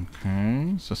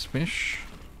 Okay, suspicious.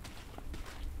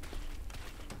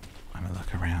 I'm gonna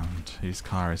look around. Whose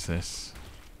car is this?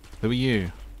 Who are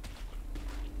you?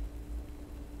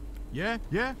 Yeah?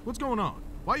 What's going on?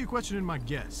 Why are you questioning my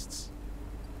guests?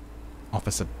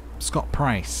 Officer Scott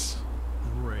Price.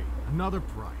 Great. Another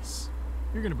Price.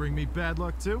 You're gonna bring me bad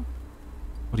luck too?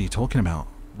 What are you talking about?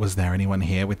 Was there anyone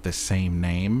here with the same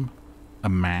name? A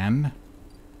man?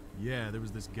 Yeah, there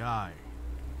was this guy.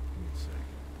 Give me a sec.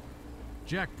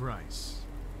 Jack Price.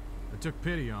 I took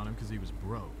pity on him because he was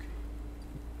broke.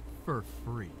 for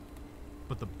free.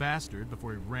 But the bastard,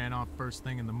 before he ran off first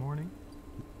thing in the morning?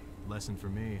 Lesson for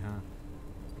me, huh?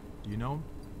 Do you know him?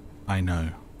 I know.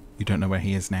 You don't know where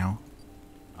he is now?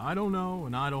 I don't know,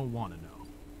 and I don't want to know.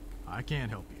 I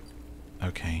can't help you.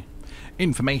 Okay.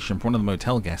 Information from one of the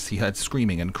motel guests. He heard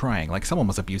screaming and crying like someone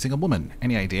was abusing a woman.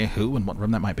 Any idea who and what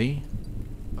room that might be?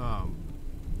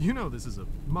 You know this is a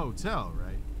motel,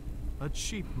 right? A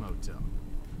cheap motel.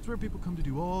 It's where people come to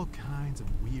do all kinds of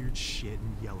weird shit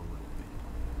and yell a little bit.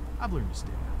 I've learned to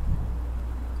stay out.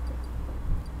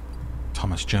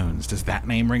 Thomas Jones. Does that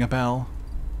name ring a bell?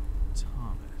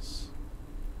 Thomas.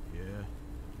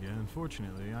 Yeah,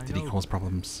 unfortunately, I know. Did he cause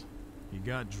problems? He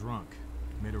got drunk,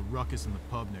 made a ruckus in the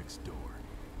pub next door,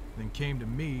 then came to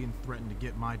me and threatened to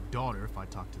get my daughter if I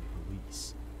talked to the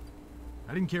police.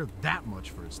 I didn't care that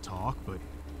much for his talk, but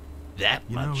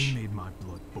you know, he made my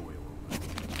blood boil a little.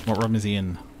 What room is he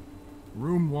in?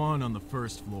 Room 1 on the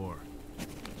first floor.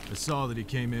 I saw that he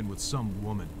came in with some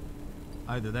woman.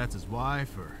 Either that's his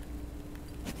wife or...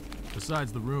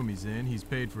 Besides the room he's in, he's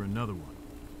paid for another one.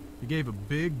 He gave a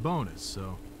big bonus,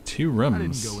 so... 2 rooms. I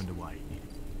didn't go into why he needed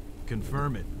it.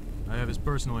 Confirm it. I have his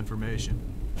personal information.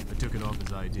 I took it off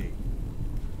his ID.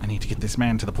 I need to get this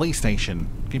man to the police station.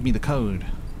 Give me the code.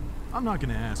 I'm not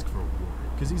gonna ask for a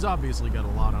warrant, because he's obviously got a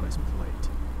lot on his plate.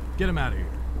 Get him out of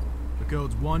here. The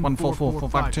code's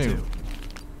 144452.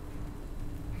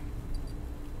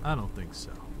 I don't think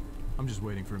so. I'm just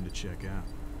waiting for him to check out.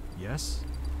 Yes?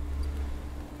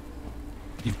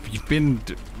 You've been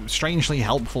strangely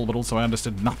helpful, but also I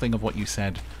understood nothing of what you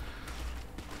said.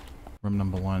 Room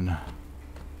number 1.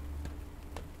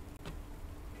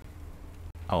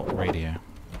 Oh, radio.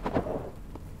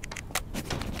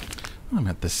 I'm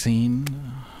at the scene.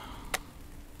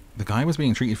 The guy was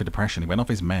being treated for depression. He went off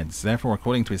his meds. Therefore,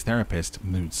 according to his therapist,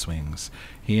 mood swings.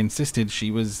 He insisted that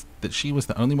she was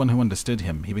the only one who understood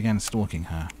him. He began stalking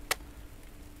her.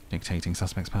 Dictating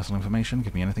suspect's personal information.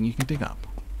 Give me anything you can dig up.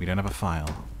 We don't have a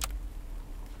file.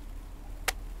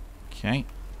 Okay.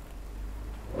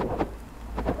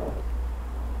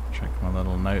 Check my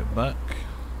little notebook.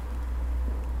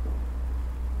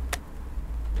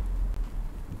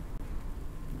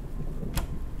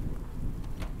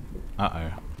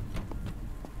 Uh-oh.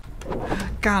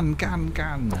 Gun!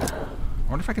 I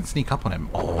wonder if I can sneak up on him.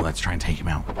 Oh, let's try and take him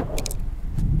out.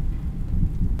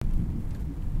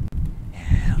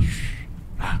 Yes.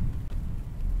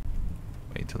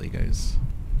 Wait till he goes.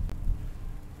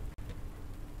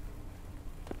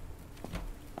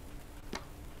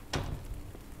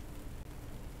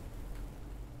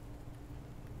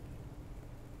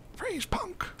 Freeze,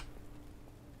 punk!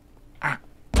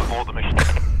 Before the mission.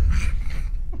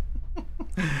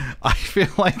 I feel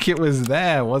like it was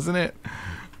there, wasn't it?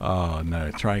 Oh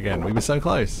no, try again. We were so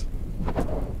close.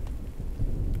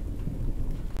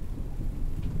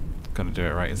 Gotta do it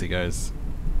right as he goes.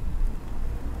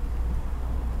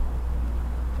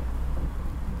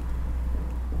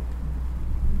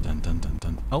 Dun dun dun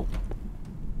dun. Oh.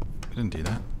 I didn't do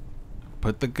that.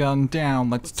 Put the gun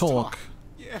down, let's talk.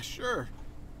 Yeah, sure.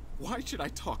 Why should I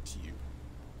talk to you?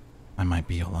 I might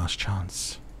be your last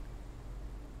chance.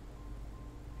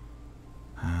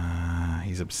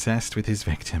 He's obsessed with his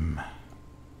victim.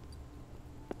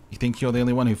 You think you're the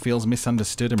only one who feels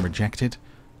misunderstood and rejected?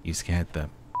 You scared the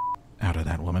out of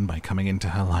that woman by coming into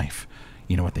her life.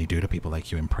 You know what they do to people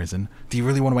like you in prison? Do you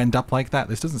really want to end up like that?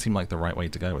 This doesn't seem like the right way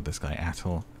to go with this guy at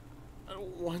all. I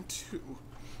don't want to.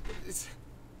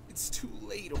 It's too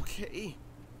late, okay?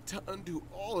 To undo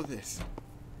all of this.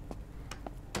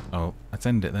 Oh, let's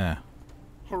end it there.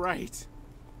 Alright.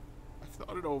 I've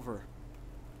thought it over.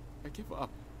 I give up.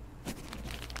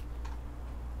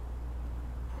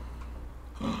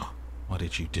 What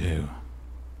did you do?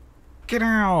 Get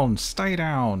down! Stay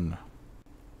down!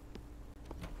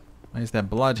 Where's there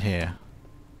blood here?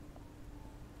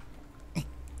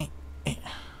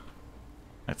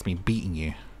 That's me beating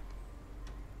you.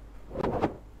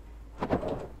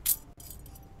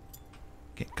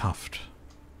 Get cuffed.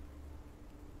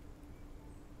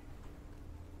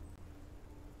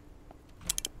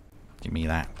 Give me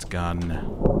that gun.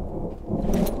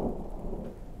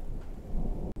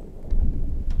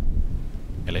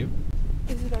 Hello?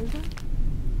 Is it over?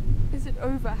 Is it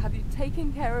over? Have you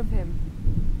taken care of him?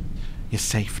 You're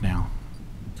safe now.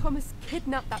 Thomas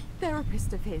kidnapped that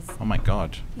therapist of his. Oh my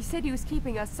god. He said he was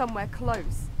keeping her somewhere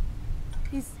close.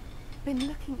 He's been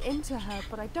looking into her,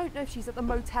 but I don't know if she's at the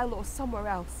motel or somewhere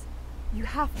else. You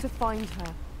have to find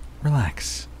her.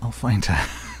 Relax. I'll find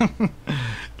her.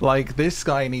 Like, this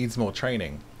guy needs more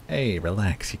training. Hey,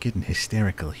 relax. You're getting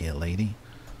hysterical here, lady.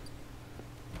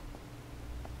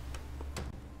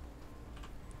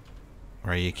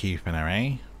 Where are you keeping her,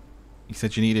 eh? You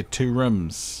said you needed 2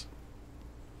 rooms.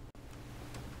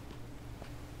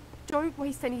 Don't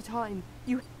waste any time.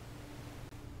 You...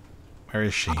 Where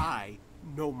is she? I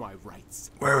know my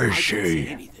rights. Where is I she? can't say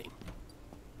anything.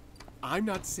 I'm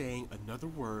not saying another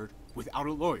word without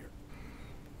a lawyer.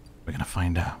 We're gonna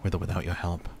find her, with or without your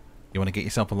help. You want to get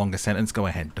yourself a longer sentence? Go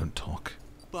ahead, don't talk.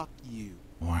 Fuck you.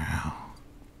 Wow.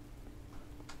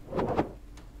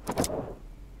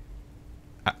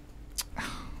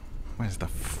 Where's the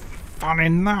fun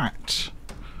in that?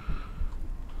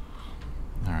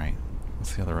 Alright,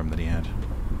 what's the other room that he had?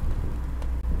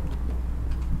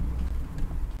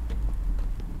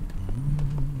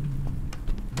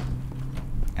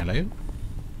 Hello?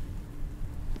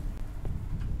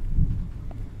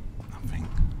 Nothing.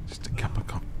 Just a cup of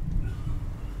coffee.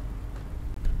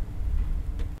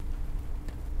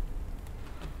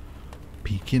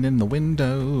 Peeking in the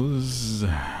windows.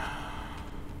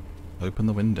 Open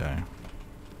the window.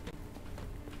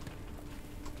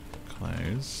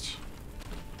 Closed.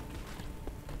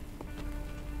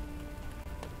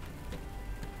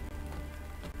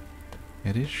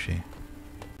 It is she.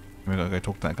 We gotta go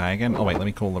talk to that guy again. Oh wait, let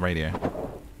me call the radio.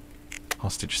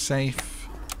 Hostage safe.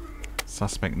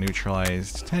 Suspect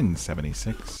neutralized.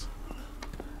 1076.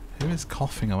 Who is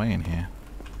coughing away in here?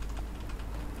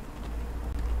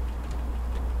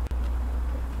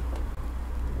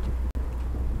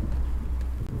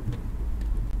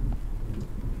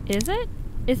 Is it?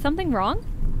 Is something wrong?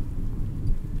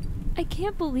 I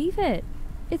can't believe it.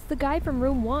 It's the guy from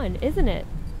room 1, isn't it?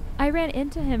 I ran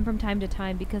into him from time to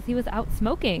time because he was out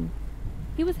smoking.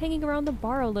 He was hanging around the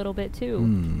bar a little bit too.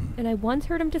 And I once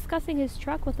heard him discussing his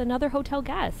truck with another hotel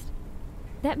guest.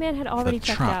 That man had already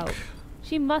checked out.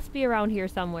 She must be around here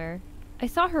somewhere. I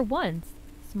saw her once.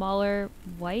 Smaller,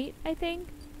 white, I think?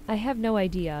 I have no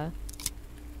idea.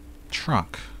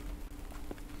 Truck.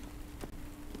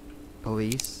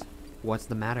 Police? What's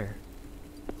the matter?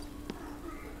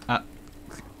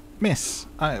 Miss,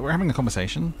 we're having a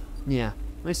conversation. Yeah,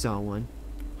 I saw one.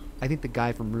 I think the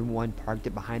guy from room 1 parked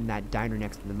it behind that diner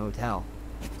next to the motel.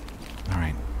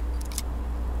 Alright.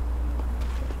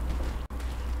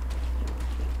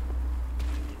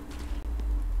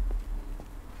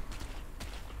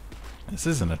 This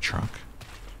isn't a truck.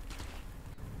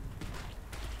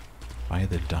 By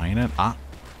the diner?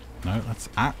 No, that's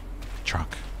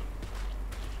truck.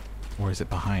 Or is it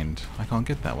behind? I can't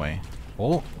get that way.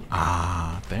 Oh,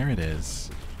 there it is.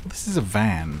 This is a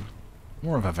van.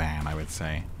 More of a van, I would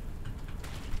say.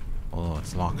 Oh,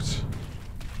 it's locked.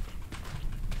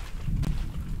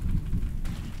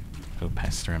 Go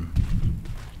pester him.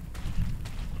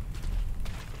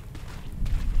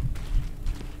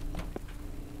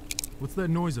 What's that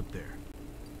noise up there?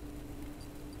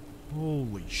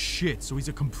 Holy shit, so he's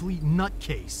a complete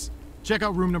nutcase. Check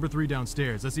out room number 3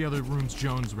 downstairs. That's the other rooms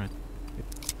Jones rent.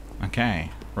 Okay,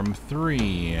 room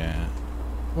 3.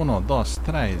 1, 2,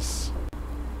 3.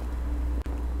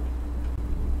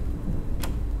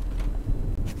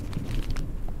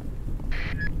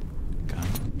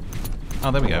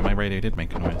 Oh, there we go. My radio did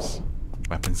make a noise.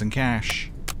 Weapons and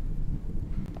cash.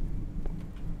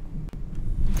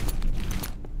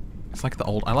 It's like the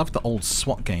old... I love the old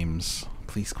SWAT games.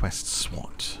 Police Quest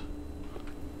SWAT.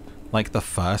 Like the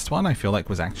first one, I feel like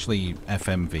was actually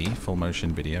FMV, full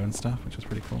motion video and stuff, which was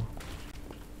pretty cool.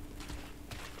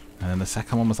 And then the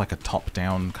second one was like a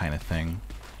top-down kind of thing.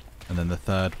 And then the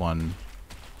third one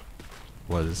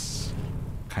was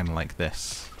kind of like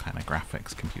this kind of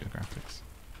graphics, computer graphics.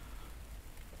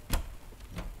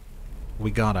 We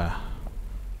got her.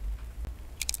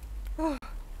 Oh,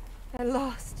 at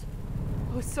last.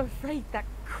 I was so afraid that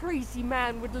crazy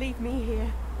man would leave me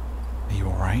here. Are you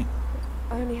alright?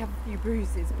 I only have a few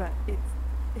bruises, but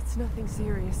it's nothing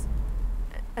serious.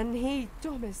 And he,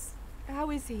 Thomas, how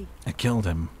is he? I killed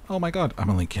him. Oh my god, I'm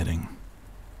only kidding.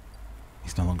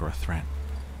 He's no longer a threat.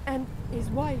 And his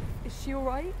wife, is she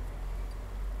alright?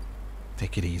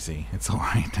 Take it easy. It's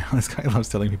alright now. This guy loves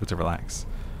telling people to relax.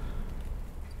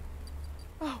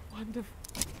 Oh, wonderful.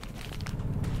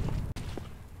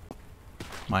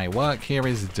 My work here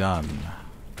is done.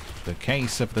 The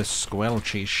case of the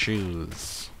squelchy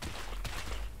shoes.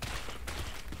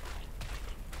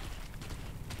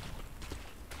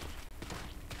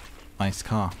 Nice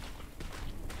car.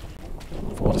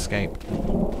 Ford Escape.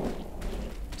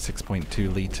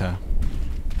 6.2 litre.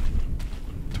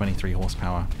 23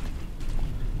 horsepower.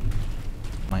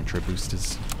 Nitro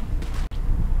boosters.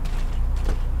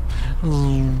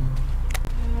 And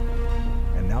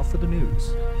now for the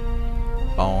news.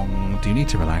 Bong. Do you need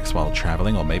to relax while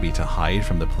traveling, or maybe to hide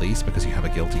from the police because you have a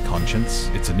guilty conscience?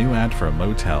 It's a new ad for a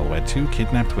motel where 2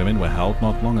 kidnapped women were held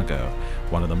not long ago.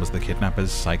 One of them was the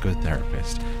kidnapper's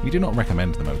psychotherapist. We do not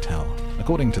recommend the motel.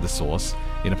 According to the source,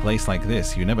 in a place like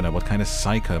this, you never know what kind of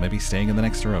psycho may be staying in the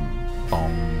next room.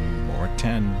 Bong. More at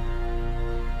 10.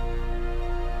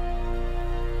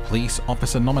 Police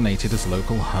officer nominated as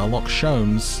local Herlock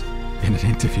Sholmes. In an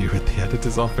interview with the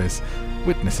editor's office,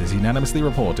 witnesses unanimously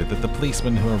reported that the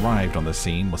policeman who arrived on the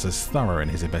scene was as thorough in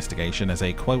his investigation as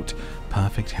a, quote,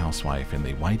 perfect housewife in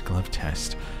the white glove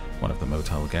test. One of the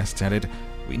motel guests added,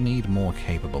 "We need more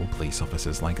capable police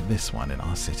officers like this one in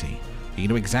our city." He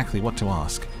knew exactly what to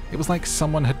ask. It was like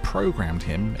someone had programmed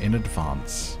him in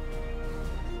advance.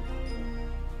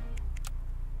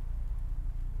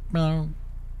 Bow.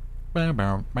 Bow,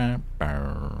 bow, bow,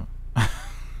 bow.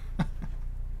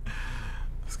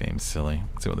 This game's silly.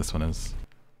 Let's see what this one is.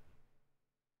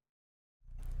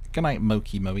 Good night,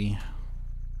 Moki Moe.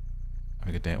 Have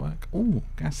a good day at work. Ooh,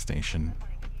 gas station.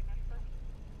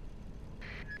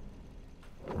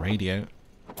 Radio.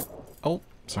 Oh,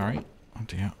 sorry. Oh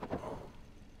dear.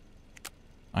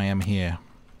 I am here.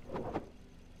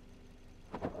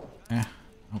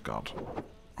 Oh god.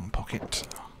 Wrong pocket.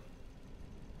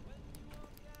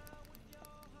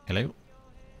 Hello?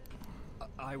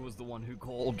 I was the one who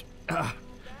called.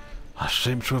 I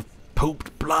seem to have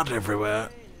pooped blood everywhere.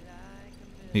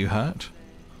 Are you hurt?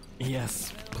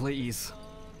 Yes, please.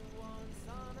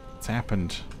 What's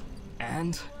happened?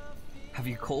 And? Have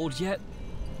you called yet?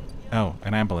 Oh,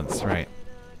 an ambulance, right.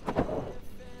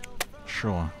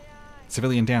 Sure.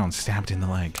 Civilian down, stabbed in the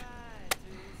leg.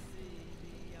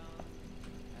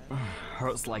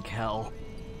 Hurts like hell.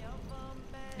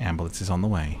 Ambulance is on the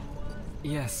way.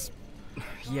 Yes.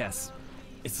 Yes.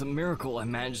 It's a miracle I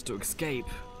managed to escape.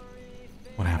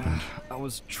 What happened? I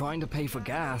was trying to pay for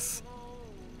gas,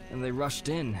 and they rushed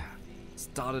in.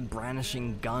 Started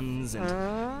brandishing guns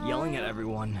and yelling at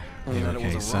everyone that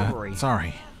it was a robbery.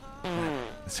 Sorry.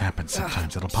 This happens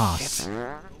sometimes. It'll pass.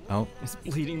 Oh. It's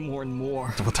bleeding more and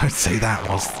more. Well, don't say that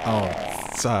whilst... Oh,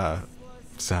 sir.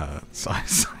 Sir.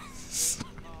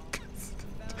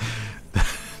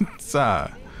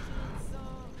 Sir.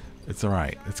 It's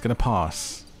alright. It's gonna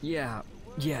pass. Yeah.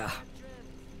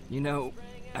 You know,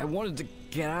 I wanted to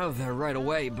get out of there right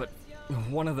away, but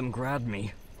one of them grabbed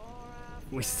me.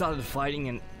 We started fighting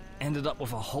and ended up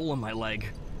with a hole in my leg.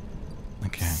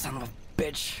 Okay. Son of a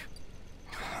bitch.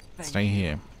 Stay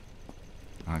here.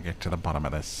 I'll get to the bottom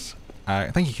of this.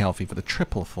 Thank you, Kelfie, for the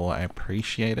 444. I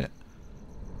appreciate it.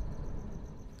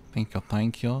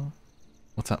 Thank you.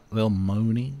 What's up, Lil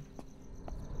Moni?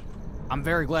 I'm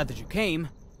very glad that you came.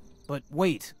 But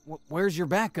wait, where's your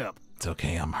backup? It's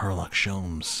okay, I'm Herlock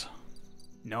Sholmes.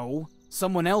 No,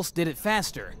 someone else did it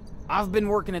faster. I've been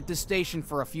working at this station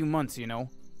for a few months, you know.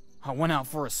 I went out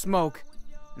for a smoke,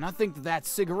 and I think that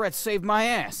cigarette saved my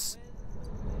ass.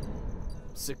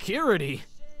 Security?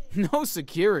 No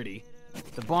security.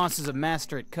 The boss is a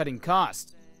master at cutting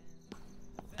costs.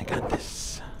 I got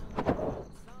this.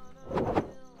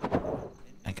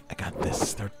 I got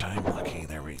this. Third time lucky.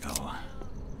 There we go.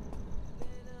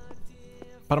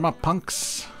 Put 'em up,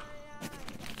 punks.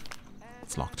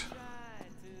 It's locked.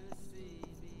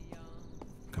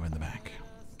 Go in the back.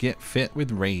 Get fit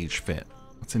with Rage Fit.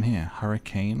 What's in here?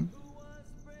 Hurricane.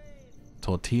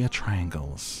 Tortilla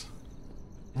triangles.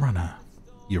 Runner.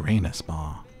 Uranus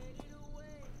bar.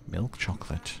 Milk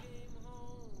chocolate.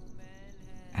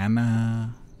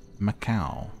 Anna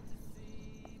Macau.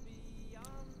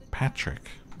 Patrick.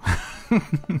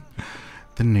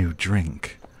 The new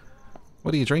drink.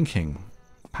 What are you drinking?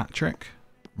 Patrick?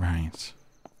 Right.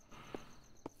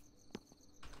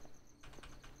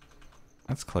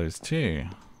 That's closed too.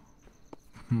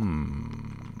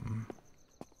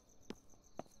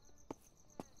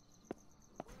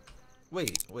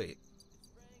 Wait.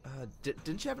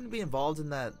 Didn't you happen to be involved in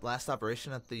that last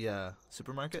operation at the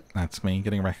supermarket? That's me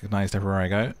getting recognized everywhere I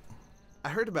go. I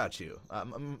heard about you.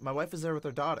 My wife is there with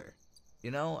her daughter.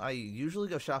 You know, I usually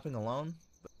go shopping alone.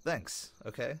 But thanks,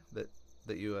 okay? That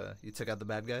you took out the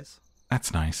bad guys.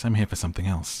 That's nice. I'm here for something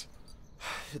else.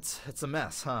 It's a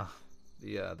mess, huh?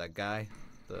 That guy,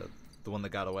 the one that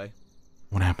got away.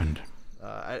 What happened?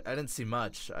 I didn't see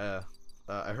much. I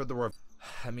heard the word.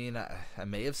 I mean, I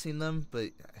may have seen them,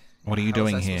 but what are you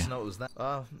doing here? How was I supposed to know it was that?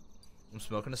 I'm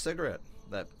smoking a cigarette.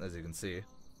 That, as you can see,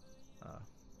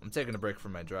 I'm taking a break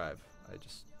from my drive. I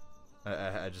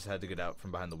just had to get out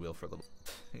from behind the wheel for a little.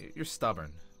 You're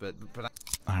stubborn, but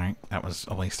all right, that was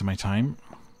a waste of my time.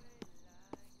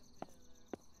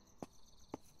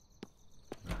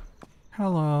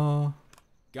 Hello.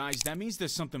 Guys, that means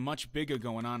there's something much bigger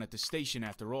going on at the station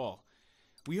after all.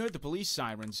 We heard the police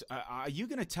sirens. Are you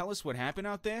gonna tell us what happened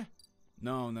out there?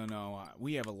 No.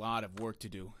 We have a lot of work to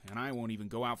do, and I won't even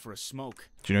go out for a smoke.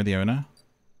 Do you know the owner?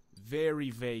 Very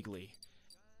vaguely.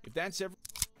 If that's ever...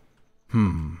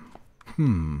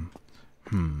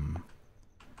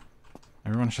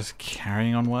 Everyone's just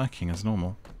carrying on working as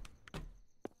normal.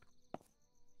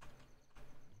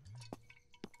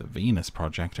 The Venus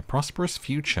Project, a prosperous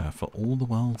future for all the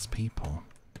world's people.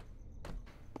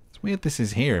 It's weird this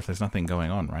is here if there's nothing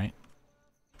going on, right?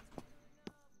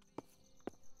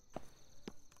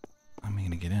 I'm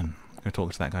gonna get in. Go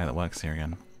talk to that guy that works here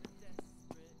again.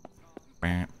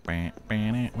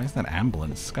 Where's that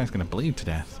ambulance? This guy's gonna bleed to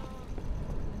death.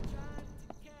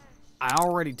 I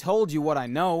already told you what I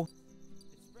know.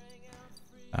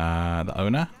 The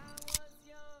owner?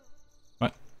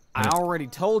 What? I already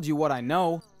told you what I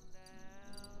know.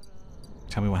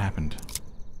 Tell me what happened.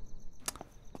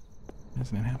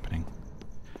 Isn't it happening?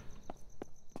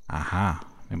 Aha.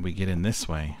 Maybe we get in this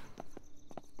way.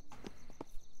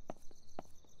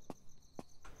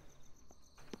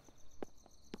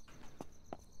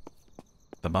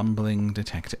 The bumbling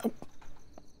detective. Oh.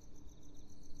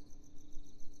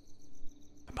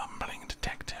 The bumbling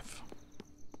detective.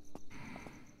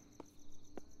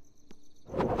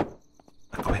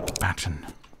 Equip baton.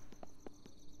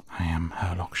 I am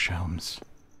Herlock Sholmes.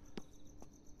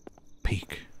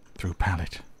 Peek through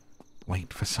pallet.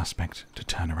 Wait for suspect to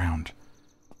turn around.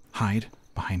 Hide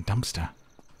behind dumpster.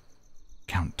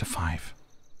 Count to 5.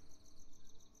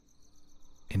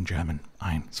 In German.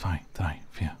 1, 2, 3,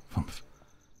 4, 5.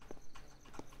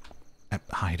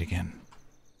 Hide again.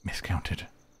 Miscounted.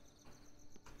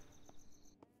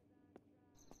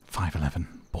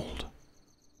 511. Bald.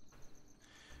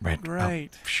 Red.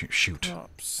 Right. Oh, shoot.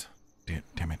 Oops.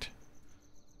 Damn it.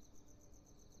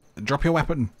 Drop your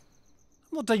weapon.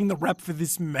 I'm not taking the rap for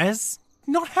this mess.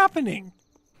 Not happening.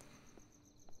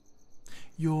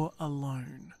 You're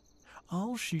alone.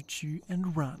 I'll shoot you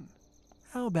and run.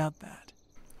 How about that?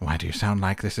 Why do you sound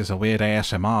like this is a weird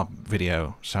ASMR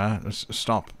video, sir?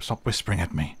 Stop whispering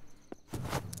at me.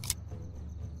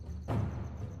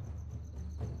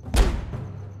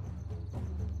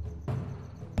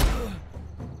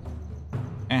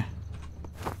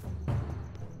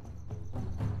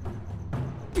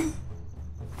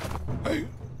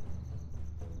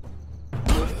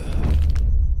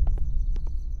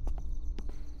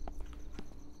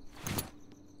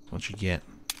 What'd you get?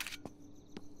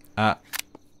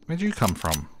 Where'd you come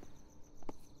from?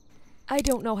 I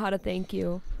don't know how to thank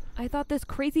you. I thought this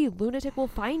crazy lunatic will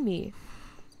find me.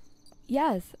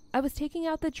 Yes, I was taking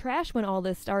out the trash when all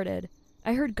this started.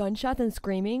 I heard gunshots and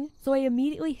screaming, so I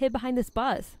immediately hid behind this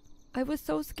bus. I was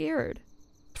so scared.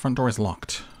 The front door is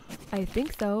locked. I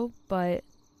think so, but...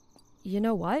 You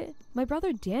know what? My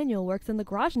brother Daniel works in the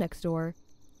garage next door.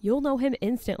 You'll know him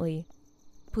instantly.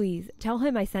 Please, tell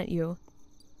him I sent you.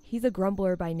 He's a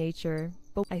grumbler by nature,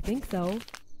 but I think so.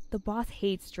 The boss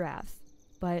hates drafts,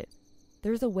 but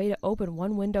there's a way to open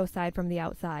one window side from the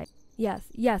outside.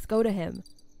 Yes, go to him.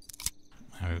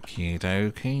 Okie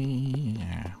dokie.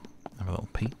 Yeah. Have a little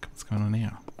peek. What's going on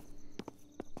here?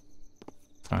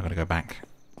 So I've got to go back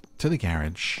to the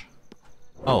garage.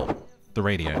 Oh, the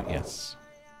radio, yes.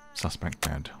 Suspect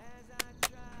dead.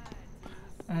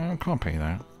 Copy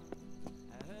that.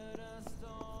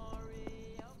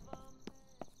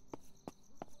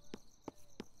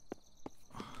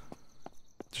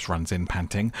 Just runs in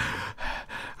panting.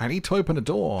 I need to open a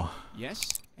door. Yes?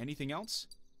 Anything else?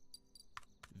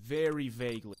 Very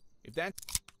vaguely. If that...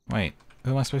 Wait,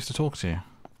 who am I supposed to talk to?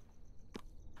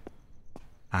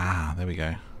 Ah, there we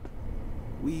go.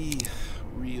 We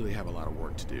really have a lot of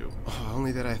work to do. Oh,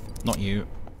 only that Not you.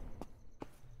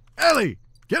 Ellie!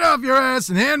 Get off your ass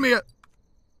and hand me a...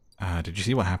 Did you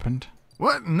see what happened?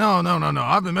 What? No.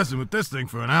 I've been messing with this thing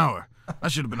for an hour. I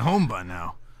should have been home by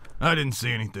now. I didn't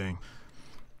see anything.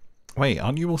 Wait,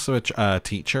 aren't you also a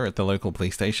teacher at the local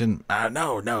police station?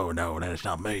 No, that is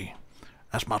not me.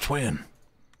 That's my twin.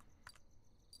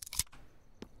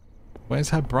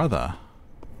 Where's her brother?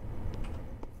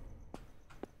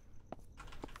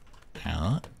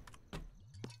 Huh?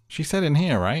 She said in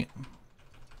here, right?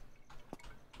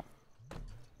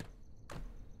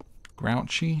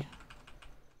 Grouchy.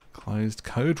 Closed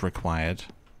code required.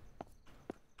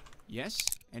 Yes?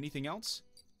 Anything else?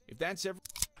 If that's ever...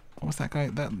 What was that guy?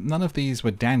 None of these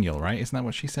were Daniel, right? Isn't that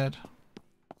what she said?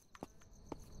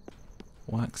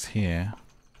 Works here.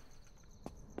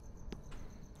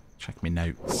 Check me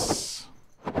notes.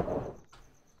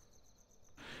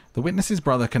 The witness's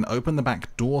brother can open the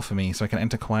back door for me so I can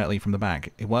enter quietly from the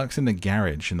back. It works in the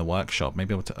garage, in the workshop.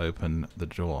 Maybe able to open the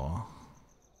door.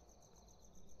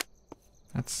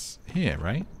 That's here,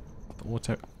 right? The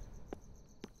auto...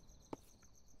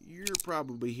 You're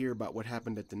probably here about what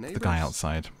happened at the neighbors. The guy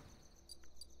outside.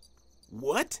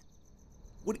 What?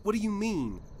 What do you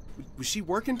mean? Was she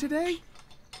working today?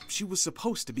 She was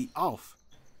supposed to be off.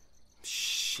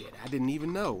 Shit, I didn't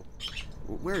even know.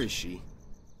 Where is she?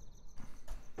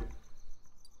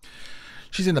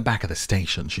 She's in the back of the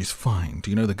station. She's fine.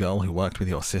 Do you know the girl who worked with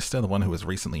your sister? The one who was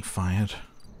recently fired?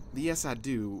 Yes, I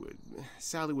do.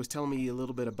 Sally was telling me a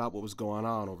little bit about what was going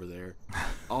on over there.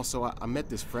 Also, I met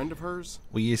this friend of hers.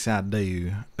 Well, yes, I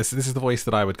do. This is the voice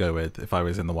that I would go with if I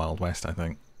was in the Wild West, I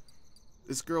think.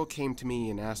 This girl came to me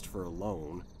and asked for a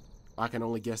loan. I can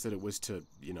only guess that it was to,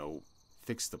 you know,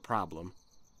 fix the problem.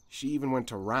 She even went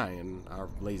to Ryan, our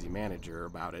lazy manager,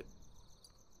 about it.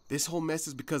 This whole mess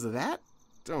is because of that?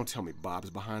 Don't tell me Bob's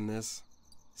behind this.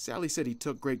 Sally said he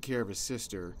took great care of his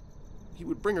sister. He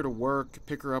would bring her to work,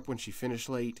 pick her up when she finished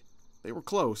late. They were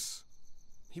close.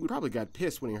 He would probably got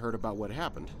pissed when he heard about what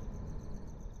happened.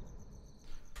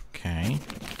 Okay.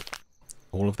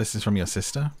 All of this is from your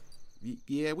sister?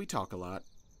 Yeah, we talk a lot.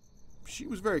 She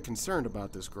was very concerned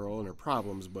about this girl and her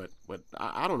problems, but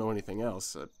I don't know anything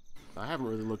else. I haven't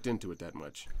really looked into it that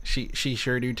much. She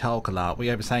sure do talk a lot. We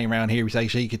have a saying around here, we say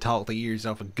she could talk the ears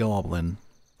off a goblin.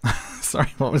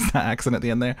 Sorry, what was that accent at the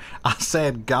end there? I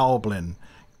said goblin.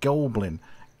 Goblin.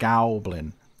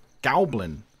 Goblin.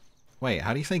 Goblin. Wait,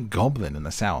 how do you say goblin in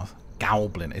the South?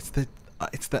 Goblin.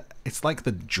 It's like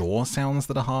the jaw sounds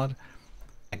that are hard.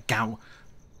 A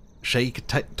she could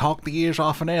talk the ears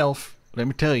off an elf. Let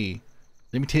me tell you.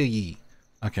 Let me tell ye.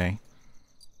 Okay.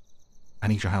 I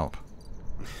need your help.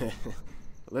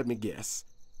 Let me guess.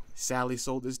 Sally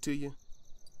sold this to you?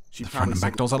 She the front and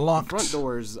back doors are locked. The front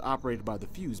door is operated by the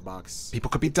fuse box.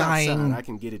 People could be It's dying. outside. I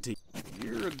can get it to you.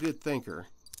 You're a good thinker.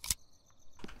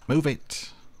 Move it.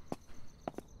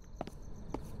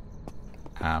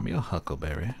 I'm your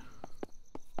huckleberry.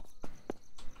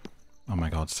 Oh my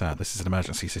god, sir, this is an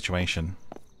emergency situation.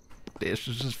 This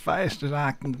is as fast as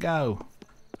I can go.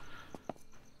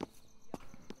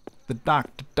 The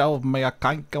doctor told me I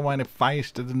can't go any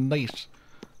faster than this.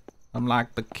 I'm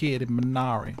like the kid in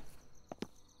Minari.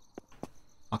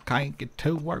 I can't get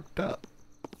too worked up.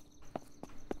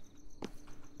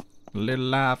 A little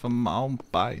life on my own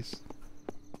pace.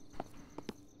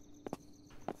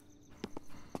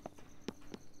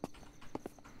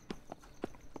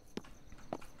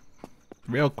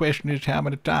 The real question is how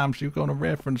many times you're gonna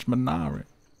reference Minari.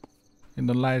 In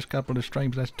the last couple of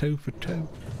streams, that's 2 for 2.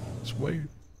 It's weird.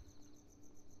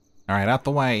 Alright, out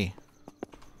the way.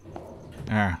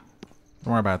 Don't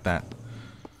worry about that.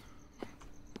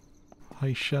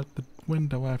 I shut the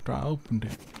window after I opened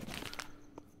it.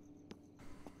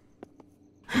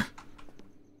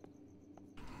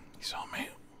 He saw me.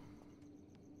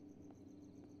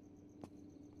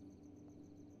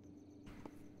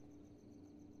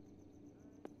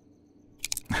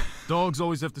 Dogs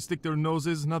always have to stick their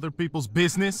noses in other people's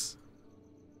business?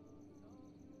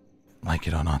 Like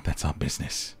it or not, that's our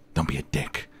business. Don't be a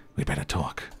dick. We better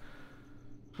talk.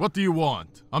 What do you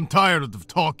want? I'm tired of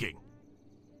talking.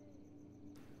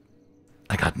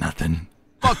 I got nothing.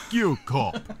 Fuck you,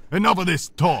 cop. Enough of this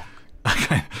talk.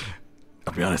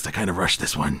 I'll be honest, I kind of rushed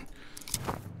this one.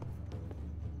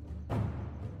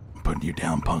 I'm putting you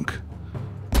down, punk.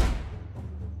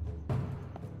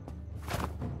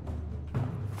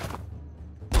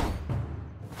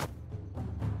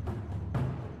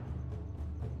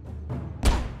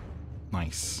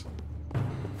 Nice.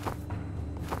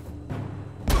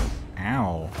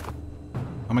 Ow.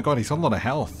 Oh my god, he's got a lot of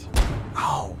health.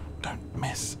 Oh, don't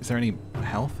miss. Is there any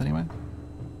health anywhere?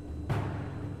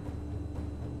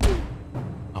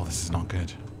 Oh, this is not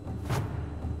good.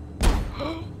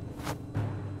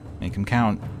 Make him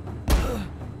count.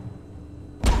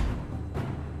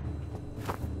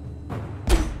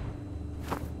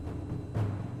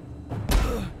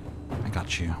 I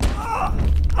got you.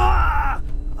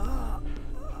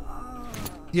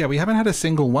 Yeah, we haven't had a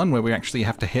single one where we actually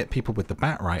have to hit people with the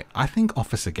bat right. I think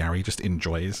Officer Gary just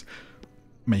enjoys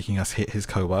making us hit his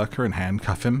co-worker and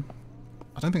handcuff him.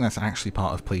 I don't think that's actually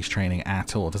part of police training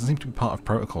at all. It doesn't seem to be part of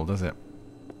protocol, does it?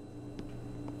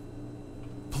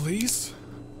 Police?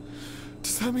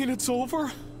 Does that mean it's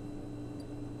over?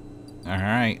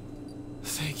 Alright.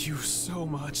 Thank you so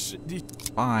much.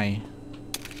 Bye.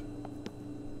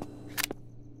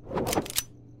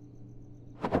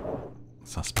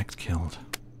 Suspect killed.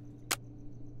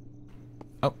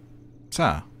 Oh,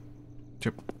 sir.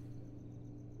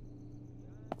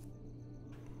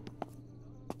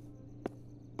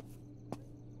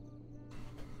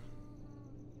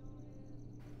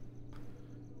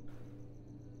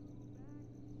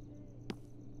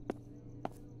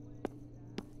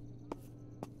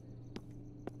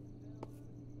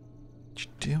 What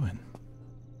you doing?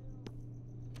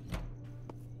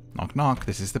 Knock knock,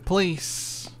 this is the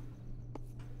police.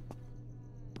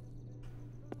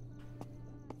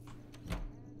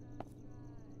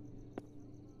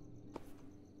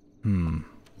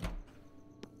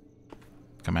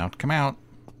 Come out, come out.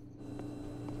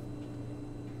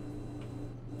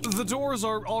 The doors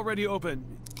are already open.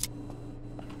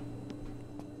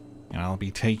 And I'll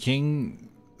be taking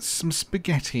some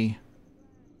spaghetti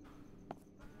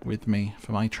with me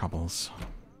for my troubles.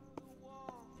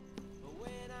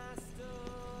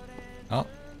 Oh.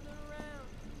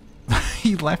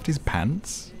 He left his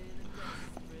pants?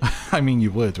 I mean,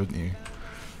 you would, wouldn't you?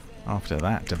 After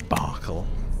that debacle.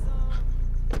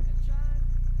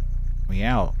 We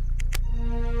out.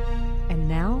 And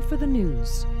now for the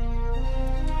news.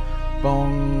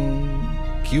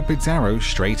 Bong. Cupid's arrow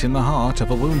straight in the heart of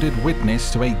a wounded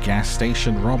witness to a gas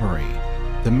station robbery.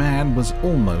 The man was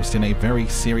almost in a very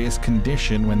serious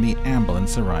condition when the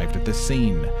ambulance arrived at the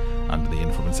scene. Under the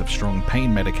influence of strong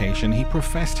pain medication, he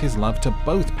professed his love to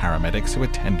both paramedics who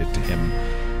attended to him.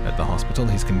 At the hospital,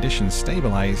 his condition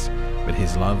stabilized, but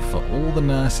his love for all the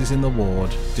nurses in the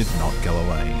ward did not go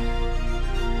away.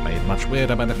 Made much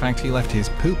weirder by the fact he left his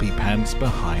poopy pants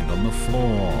behind on the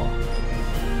floor.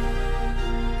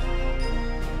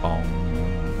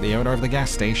 Bong. The owner of the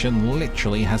gas station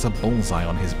literally has a bullseye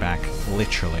on his back.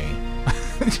 Literally.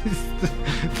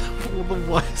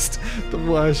 the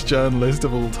worst journalist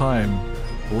of all time.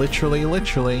 Literally.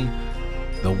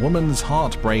 The woman's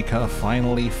heartbreaker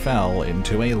finally fell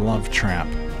into a love trap.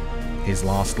 His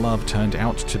last love turned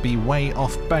out to be way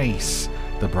off base.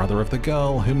 The brother of the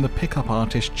girl whom the pickup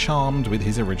artist charmed with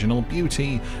his original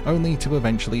beauty, only to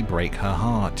eventually break her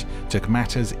heart, took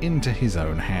matters into his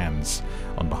own hands.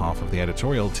 On behalf of the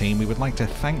editorial team, we would like to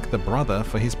thank the brother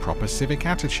for his proper civic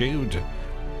attitude.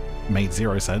 Made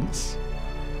zero sense.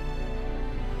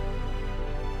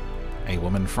 A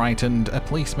woman frightened a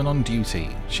policeman on duty.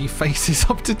 She faces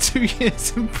up to 2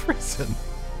 years in prison.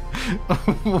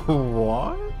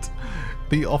 What?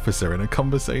 The officer, in a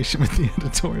conversation with the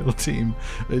editorial team,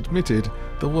 admitted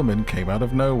the woman came out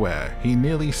of nowhere. He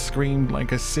nearly screamed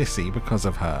like a sissy because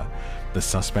of her. The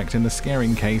suspect in the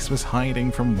scaring case was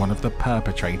hiding from one of the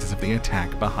perpetrators of the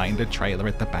attack behind a trailer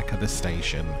at the back of the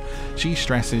station. She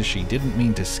stresses she didn't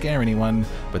mean to scare anyone,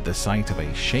 but the sight of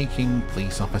a shaking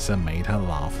police officer made her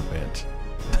laugh a bit.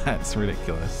 That's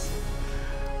ridiculous.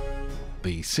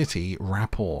 The City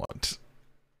Rapport.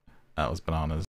 That was bananas.